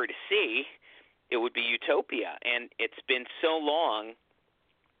prefer to see, it would be Utopia. And it's been so long,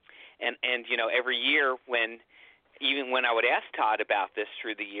 and every year even when I would ask Todd about this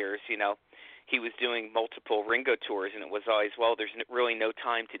through the years, he was doing multiple Ringo tours, and it was always, well, there's really no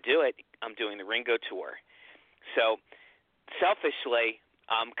time to do it. I'm doing the Ringo tour. So selfishly,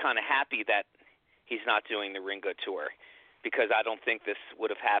 I'm kind of happy that he's not doing the Ringo tour, because I don't think this would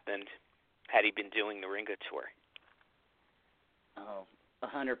have happened had he been doing the Ringo tour. Oh,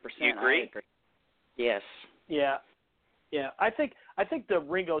 100%. You agree? I agree. Yes. Yeah. I think the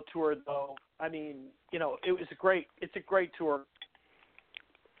Ringo tour, though, I mean, it's a great tour.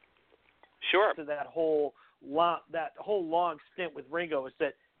 Sure. To that whole long stint with Ringo is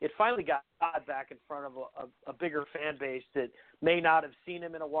that it finally got Todd back in front of a bigger fan base that may not have seen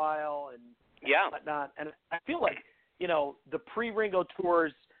him in a while and whatnot. And I feel like, the pre-Ringo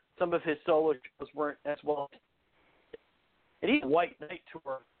tours, some of his solo shows weren't as well. And even White Knight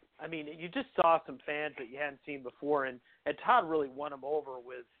tour, I mean, you just saw some fans that you hadn't seen before, and Todd really won them over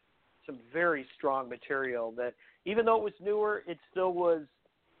with some very strong material that, even though it was newer, it still was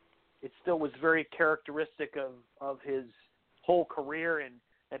very characteristic of his whole career, and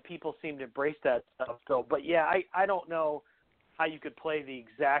people seemed to embrace that stuff. So, but yeah, I don't know how you could play the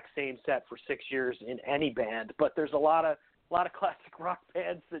exact same set for 6 years in any band, but there's a lot of classic rock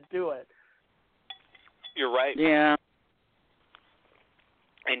bands that do it. You're right. Yeah.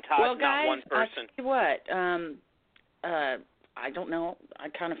 And Todd's guys, not one person. I'll tell you what, I don't know. I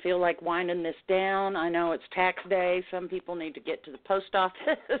kind of feel like winding this down. I know it's tax day. Some people need to get to the post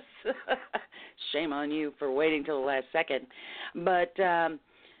office. Shame on you for waiting till the last second. But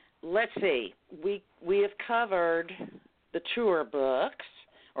let's see. We have covered the tour book,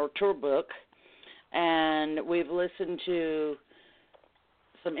 and we've listened to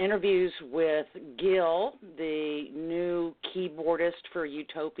some interviews with Gil, the new keyboardist for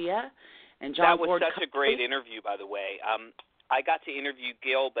Utopia, and John. That was Ward such a great interview, by the way. I got to interview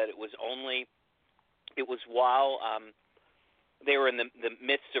Gil, but it was while they were in the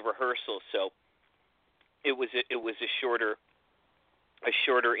midst of rehearsal, so it was a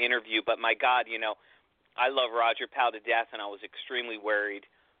shorter interview. But my God, I love Roger Powell to death, and I was extremely worried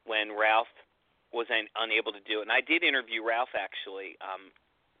when Ralph was unable to do it. And I did interview Ralph actually,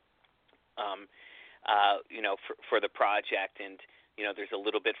 for the project, and there's a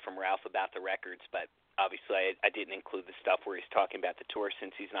little bit from Ralph about the records, but obviously I didn't include the stuff where he's talking about the tour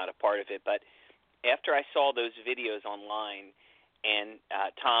since he's not a part of it. But after I saw those videos online, and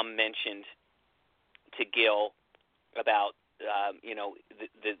Thom mentioned to Gil about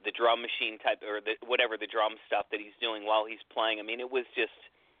the drum machine type, or whatever the drum stuff that he's doing while he's playing. I mean, it was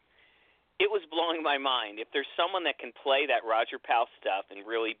blowing my mind. If there's someone that can play that Roger Powell stuff and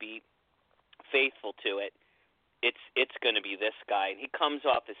really be faithful to it, it's going to be this guy. And he comes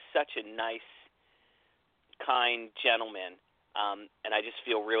off as such a nice, kind gentleman, and I just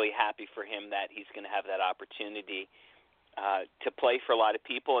feel really happy for him that he's going to have that opportunity to play for a lot of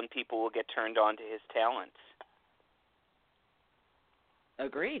people, and people will get turned on to his talents.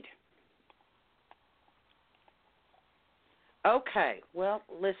 Agreed. Okay, well,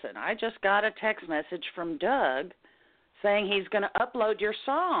 listen, I just got a text message from Doug saying he's going to upload your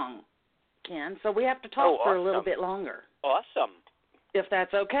song, Ken, so we have to talk for a little bit longer. Awesome. If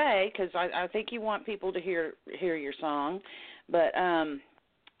that's okay, because I think you want people to hear your song. But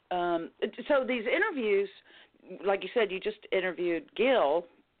so these interviews, like you said, you just interviewed Gil,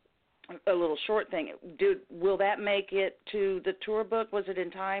 a little short thing. Will that make it to the tour book? Was it in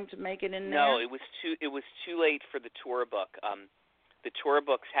time to make it in there? No, it was too late for the tour book. The tour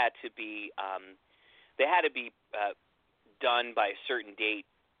books had to be done by a certain date,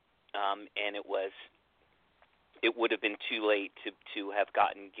 and it would have been too late to have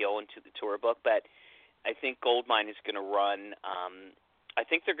gotten Gil into the tour book. But I think Goldmine is going to run. I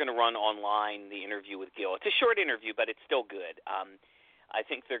think they're going to run online the interview with Gil. It's a short interview, but it's still good. I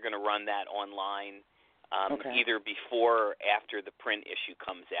think they're going to run that online either before or after the print issue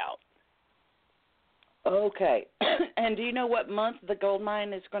comes out. Okay. And do you know what month the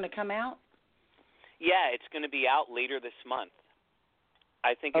Goldmine is going to come out? Yeah, it's going to be out later this month.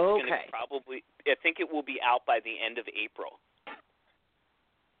 I think it's going to I think it will be out by the end of April.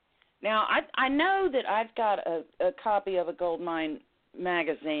 Now, I know that I've got a copy of a Goldmine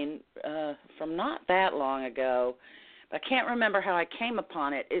magazine from not that long ago. I can't remember how I came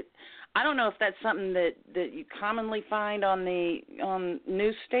upon it. I don't know if that's something that you commonly find on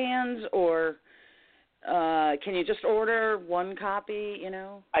newsstands, or can you just order one copy,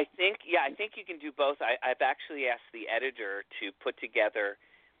 I think you can do both. I've actually asked the editor to put together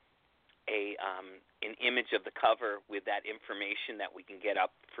an image of the cover with that information that we can get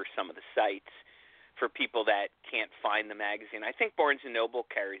up for some of the sites for people that can't find the magazine. I think Barnes & Noble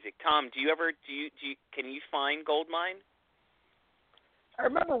carries it. Thom, can you find Goldmine? I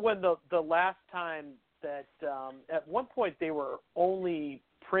remember when the last time that at one point they were only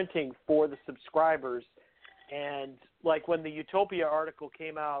printing for the subscribers, and like when the Utopia article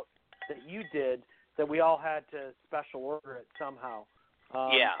came out that you did, that we all had to special order it somehow.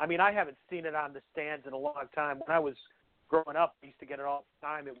 Yeah. I mean, I haven't seen it on the stands in a long time. When I was growing up, I used to get it all the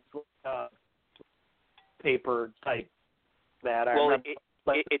time. It was paper type that. I remember.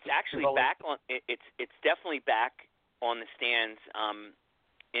 It's actually back on. It's definitely back on the stands.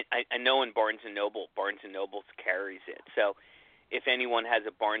 I know in Barnes & Noble carries it. So if anyone has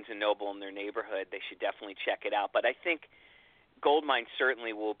a Barnes & Noble in their neighborhood, they should definitely check it out. But I think Goldmine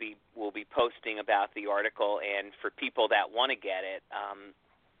certainly will be posting about the article, and for people that want to get it,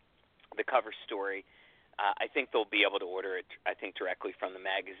 the cover story, I think they'll be able to order it, I think, directly from the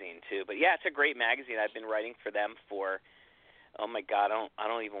magazine too. But yeah, it's a great magazine. I've been writing for them for, oh my God, I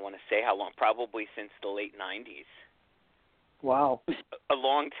don't even want to say how long. Probably since the late 90s. Wow. A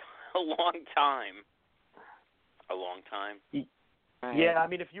long time. Yeah, I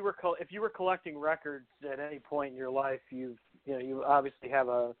mean, if you were collecting records at any point in your life, you obviously have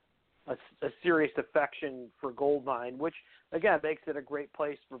a serious affection for Goldmine, which again makes it a great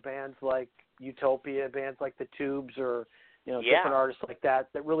place for bands like Utopia, bands like the Tubes, or different artists like that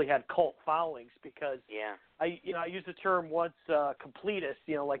really had cult followings. Because I used the term once,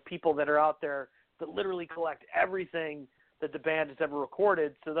 completists, like people that are out there that literally collect everything that the band has ever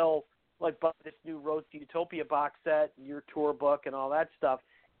recorded. So they'll like buy this new Road to Utopia box set and your tour book and all that stuff.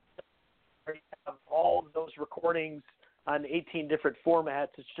 You have all of those recordings on 18 different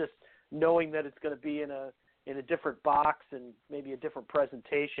formats. It's just knowing that it's going to be in a different box and maybe a different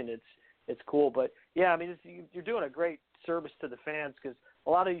presentation. It's cool. But yeah, I mean, you're doing a great service to the fans, because a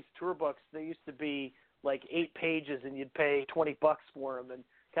lot of these tour books, they used to be like 8 pages and you'd pay $20 for them and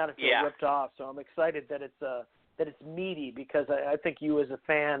kind of feel ripped off. So I'm excited that it's meaty, because I think you as a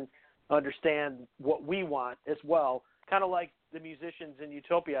fan understand what we want as well. Kind of like the musicians in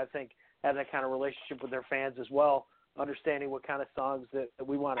Utopia, I think, have that kind of relationship with their fans as well, understanding what kind of songs that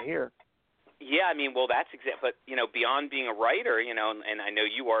we want to hear. Yeah, I mean, well, that's exactly. But beyond being a writer, and I know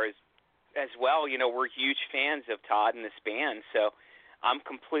you are as well. We're huge fans of Todd and this band, so I'm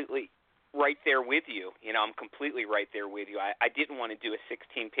completely right there with you. I'm completely right there with you. I didn't want to do a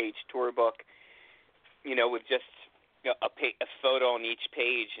 16-page tour book with just a photo on each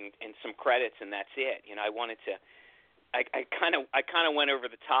page and some credits, and that's it. I wanted to. I kind of went over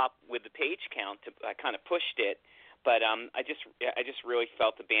the top with the page count. I kind of pushed it, but I just really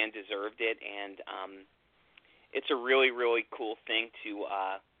felt the band deserved it, and it's a really, really cool thing to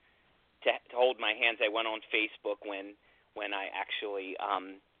hold my hands. I went on Facebook when I actually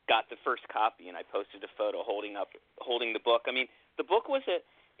got the first copy, and I posted a photo holding the book. I mean, the book was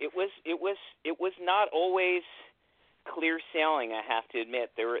it was not always clear sailing, I have to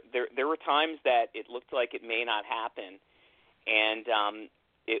admit. There were times that it looked like it may not happen, and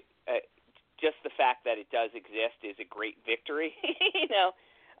just the fact that it does exist is a great victory.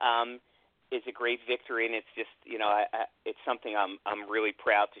 Is a great victory, and it's just it's something I'm really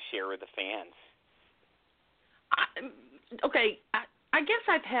proud to share with the fans. Okay, I guess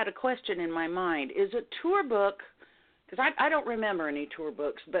I've had a question in my mind. Is a tour book, because I don't remember any tour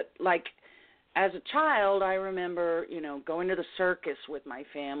books, but like as a child, I remember, going to the circus with my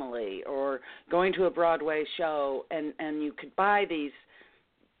family or going to a Broadway show, and you could buy these,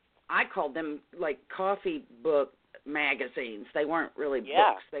 I called them like coffee book magazines. They weren't really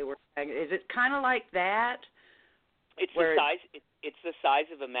books. They were. Is it kind of like that? It's the size. It's the size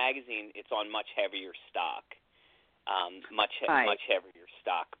of a magazine. It's on much heavier stock, much heavier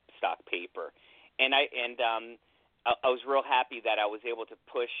stock paper, and I was real happy that I was able to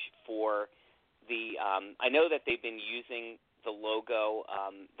push for the. I know that they've been using the logo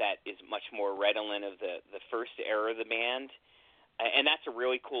that is much more redolent of the first era of the band, and that's a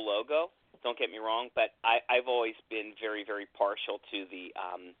really cool logo. Don't get me wrong, but I've always been very, very partial to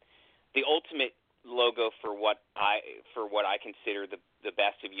the ultimate logo for what I consider the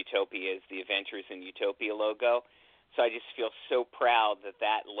best of Utopia is the Adventures in Utopia logo. So I just feel so proud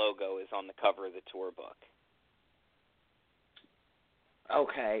that logo is on the cover of the tour book.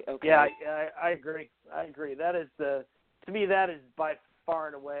 Okay. Yeah, I agree. That is to me that is by far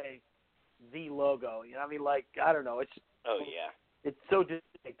and away the logo. I mean, like, I don't know. It's so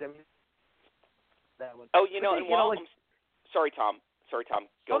distinct. I mean, that one. Oh, sorry, Tom.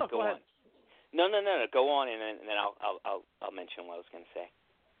 Go ahead. on. No. Go on, and then I'll mention what I was going to say.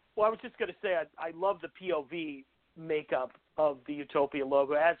 Well, I was just going to say I love the POV makeup of the Utopia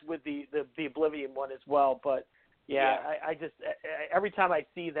logo, as with the Oblivion one as well. But I just every time I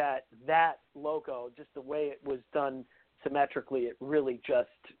see that logo, just the way it was done symmetrically, it really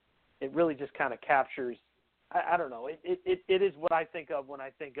just kind of captures. I don't know. It is what I think of when I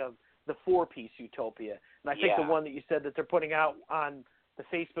think of the 4-piece Utopia. And I think the one that you said that they're putting out on the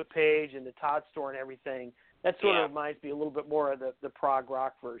Facebook page and the Todd store and everything, that sort of reminds me a little bit more of the prog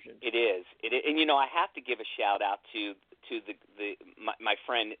rock version. It is. And I have to give a shout out to my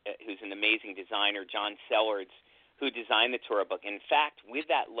friend who's an amazing designer, John Sellards, who designed the tour book. In fact, with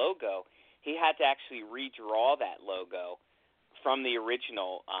that logo, he had to actually redraw that logo from the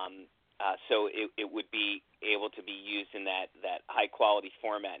original, so it would be able to be used in that high quality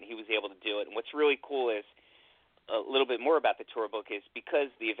format, and he was able to do it. And what's really cool is a little bit more about the tour book is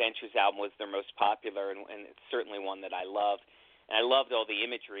because the Adventures album was their most popular, and it's certainly one that I love. And I loved all the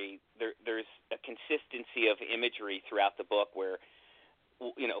imagery. There's a consistency of imagery throughout the book where,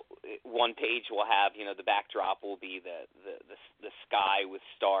 one page will have, the backdrop will be the sky with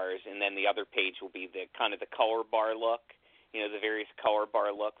stars, and then the other page will be the kind of the color bar look, the various color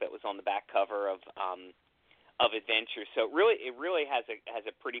bar look that was on the back cover of Adventures. So it really has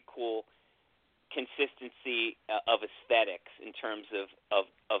a pretty cool consistency of aesthetics in terms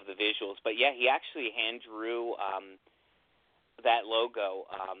of the visuals. But yeah, he actually hand drew that logo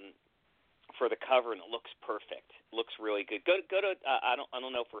for the cover, and it looks perfect. It looks really good. Go to I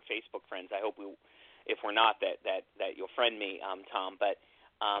don't know if we're Facebook friends. I hope if we're not that you'll friend me, Tom. But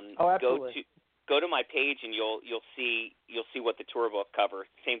absolutely. Go to my page and you'll see what the tour book cover.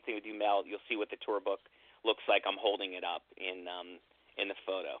 Same thing with you, Mel. You'll see what the tour book looks like. I'm holding it up in the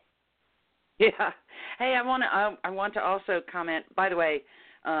photo. Yeah. Hey, I want to also comment. By the way,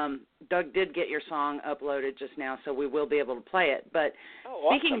 Doug did get your song uploaded just now, so we will be able to play it. But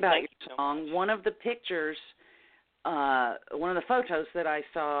speaking about your song, one of the pictures, one of the photos that I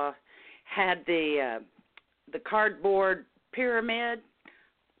saw had the cardboard pyramid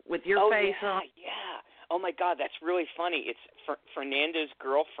with your face on. Yeah. Oh my God, that's really funny. It's Fernando's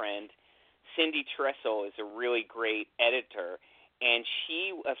girlfriend, Cindy Tressel, is a really great editor. And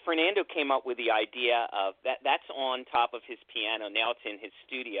Fernando came up with the idea of that's on top of his piano. Now it's in his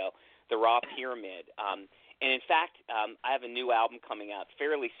studio, the Raw Pyramid. And in fact, I have a new album coming out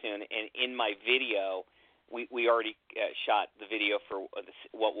fairly soon. And in my video, we already shot the video for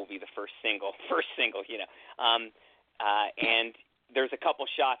what will be the first single. And there's a couple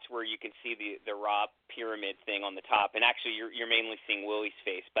shots where you can see the Rob pyramid thing on the top, and actually you're mainly seeing Willie's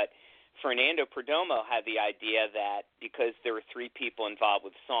face. But Fernando Perdomo had the idea that because there were 3 people involved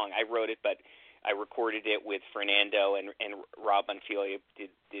with the song, I wrote it, but I recorded it with Fernando, and Rob Bonfiglio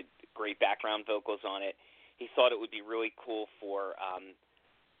did great background vocals on it. He thought it would be really cool for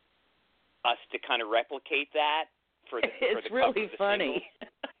us to kind of replicate that for the It's for the really cover of the funny.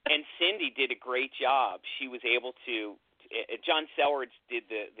 single. And Cindy did a great job. She was able to. John Selwards did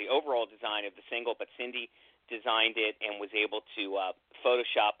the overall design of the single, but Cindy designed it and was able to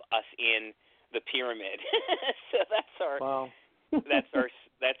Photoshop us in the pyramid. So that's our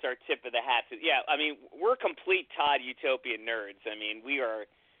that's our tip of the hat. So, yeah, I mean, we're complete Todd Utopia nerds. I mean, we are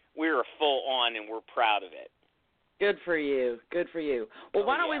full on, and we're proud of it. Good for you. Good for you. Well,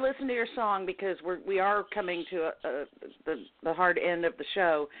 why don't we listen to your song, because we are coming to the hard end of the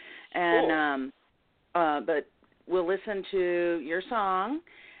show, and cool. But we'll listen to your song,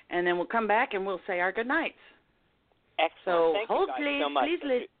 and then we'll come back and we'll say our good nights. Excellent. So Thank hold, you guys so much. Please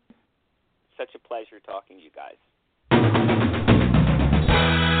listen. Such a pleasure talking to you guys.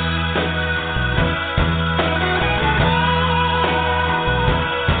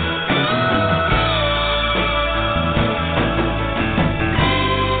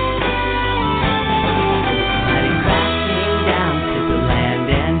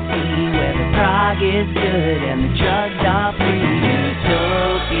 Is good and the drugs are free.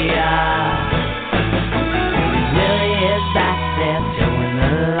 Utopia. Willie is back there towing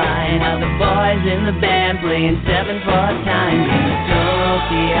the line. Of the boys in the band playing 7/4 time.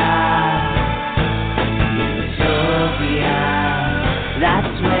 Utopia. Utopia.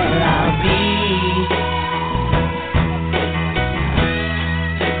 That's where I'll be.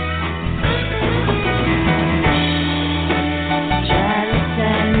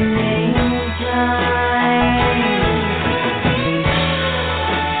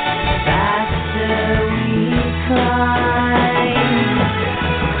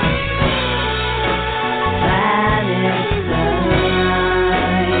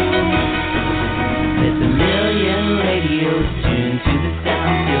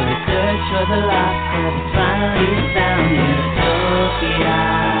 The lost that is finally found. Utopia,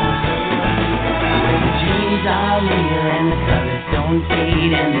 where the dreams are real and the colors don't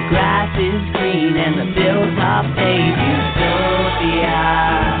fade, and the grass is green and the bills are paid. Utopia,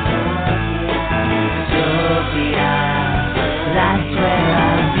 Utopia, that's where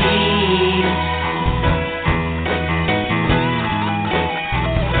I'll be.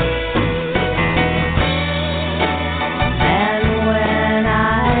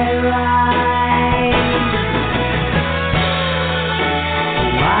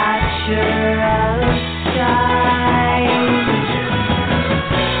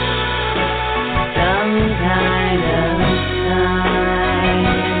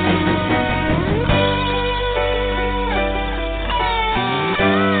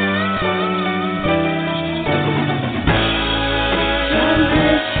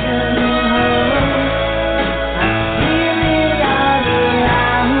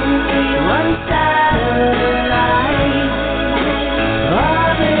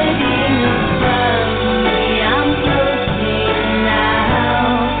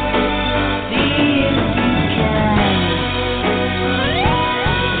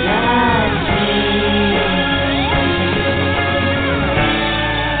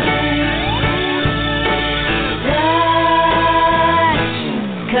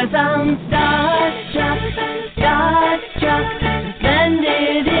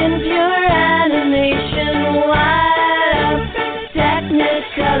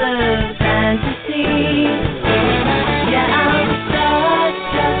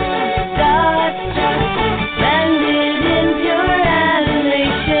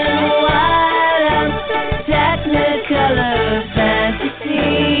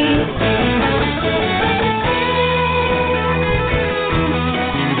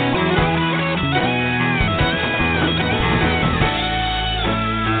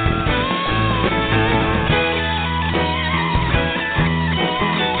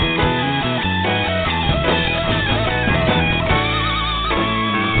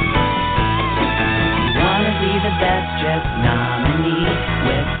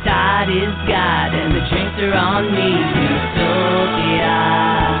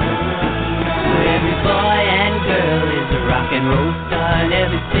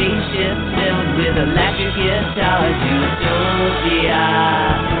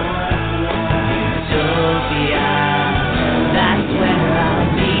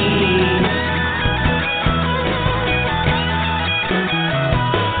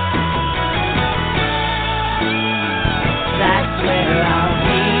 That's where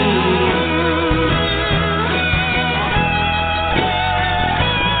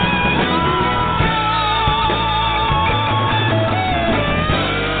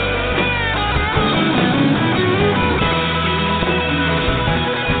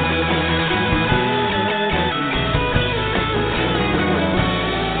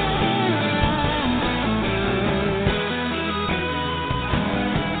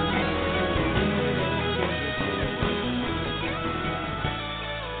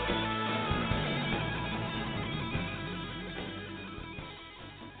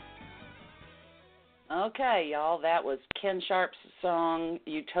Okay, y'all, that was Ken Sharp's song,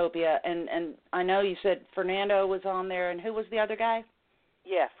 Utopia. And I know you said Fernando was on there, and who was the other guy?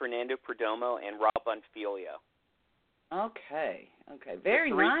 Yeah, Fernando Perdomo and Rob Bonfiglio. Okay, very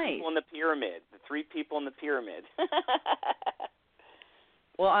the nice. The three people in the pyramid.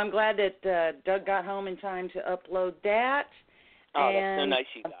 Well, I'm glad that Doug got home in time to upload that. Oh, that's so nice,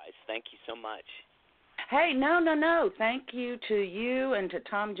 you guys. Thank you so much. Hey, no. Thank you to you and to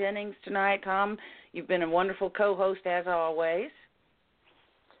Thom Jennings tonight. Tom, you've been a wonderful co-host as always.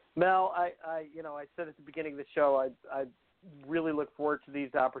 Mel, I said at the beginning of the show, I really look forward to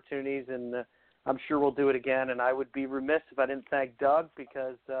these opportunities, and I'm sure we'll do it again. And I would be remiss if I didn't thank Doug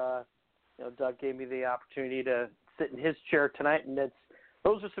because Doug gave me the opportunity to sit in his chair tonight, and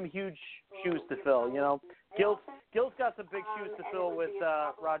those are some huge shoes to fill. Gil's got some big shoes to fill with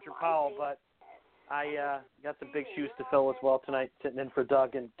Roger Powell, but I got some big shoes to fill as well tonight, sitting in for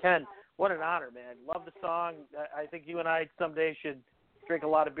Doug. And Ken, what an honor, man. Love the song. I think you and I someday should drink a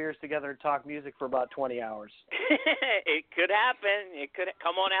lot of beers together and talk music for about 20 hours. It could happen. It could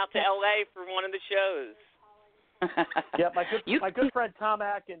come on out to L.A. for one of the shows. Yeah, my good friend Tom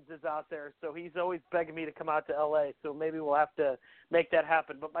Atkins is out there, so he's always begging me to come out to L.A., so maybe we'll have to make that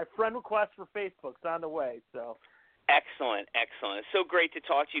happen. But my friend request for Facebook's on the way, so. Excellent. It's so great to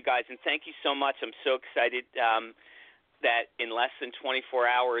talk to you guys, and thank you so much. I'm so excited that in less than 24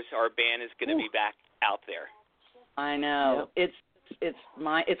 hours our band is going to be back out there. I know. Yep.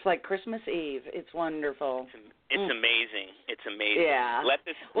 It's like Christmas Eve. It's wonderful. It's amazing. It's amazing. Yeah. Let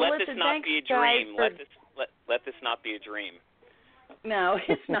this not be a dream. Let this not be a dream. No,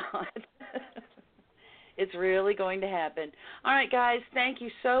 it's not. It's really going to happen. All right, guys, thank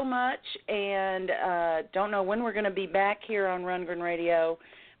you so much. And don't know when we're going to be back here on Rundgren Radio,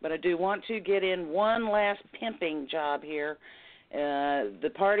 but I do want to get in one last pimping job here.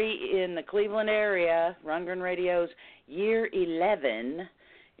 The party in the Cleveland area, Rundgren Radio's Year 11,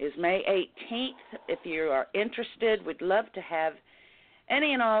 is May 18th. If you are interested, we'd love to have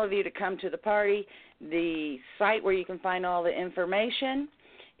any and all of you to come to the party. The site where you can find all the information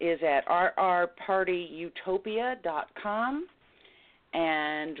is at rrpartyutopia.com,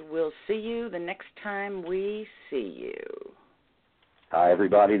 and we'll see you the next time we see you. Hi,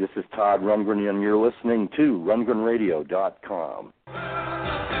 everybody. This is Todd Rundgren, and you're listening to RundgrenRadio.com.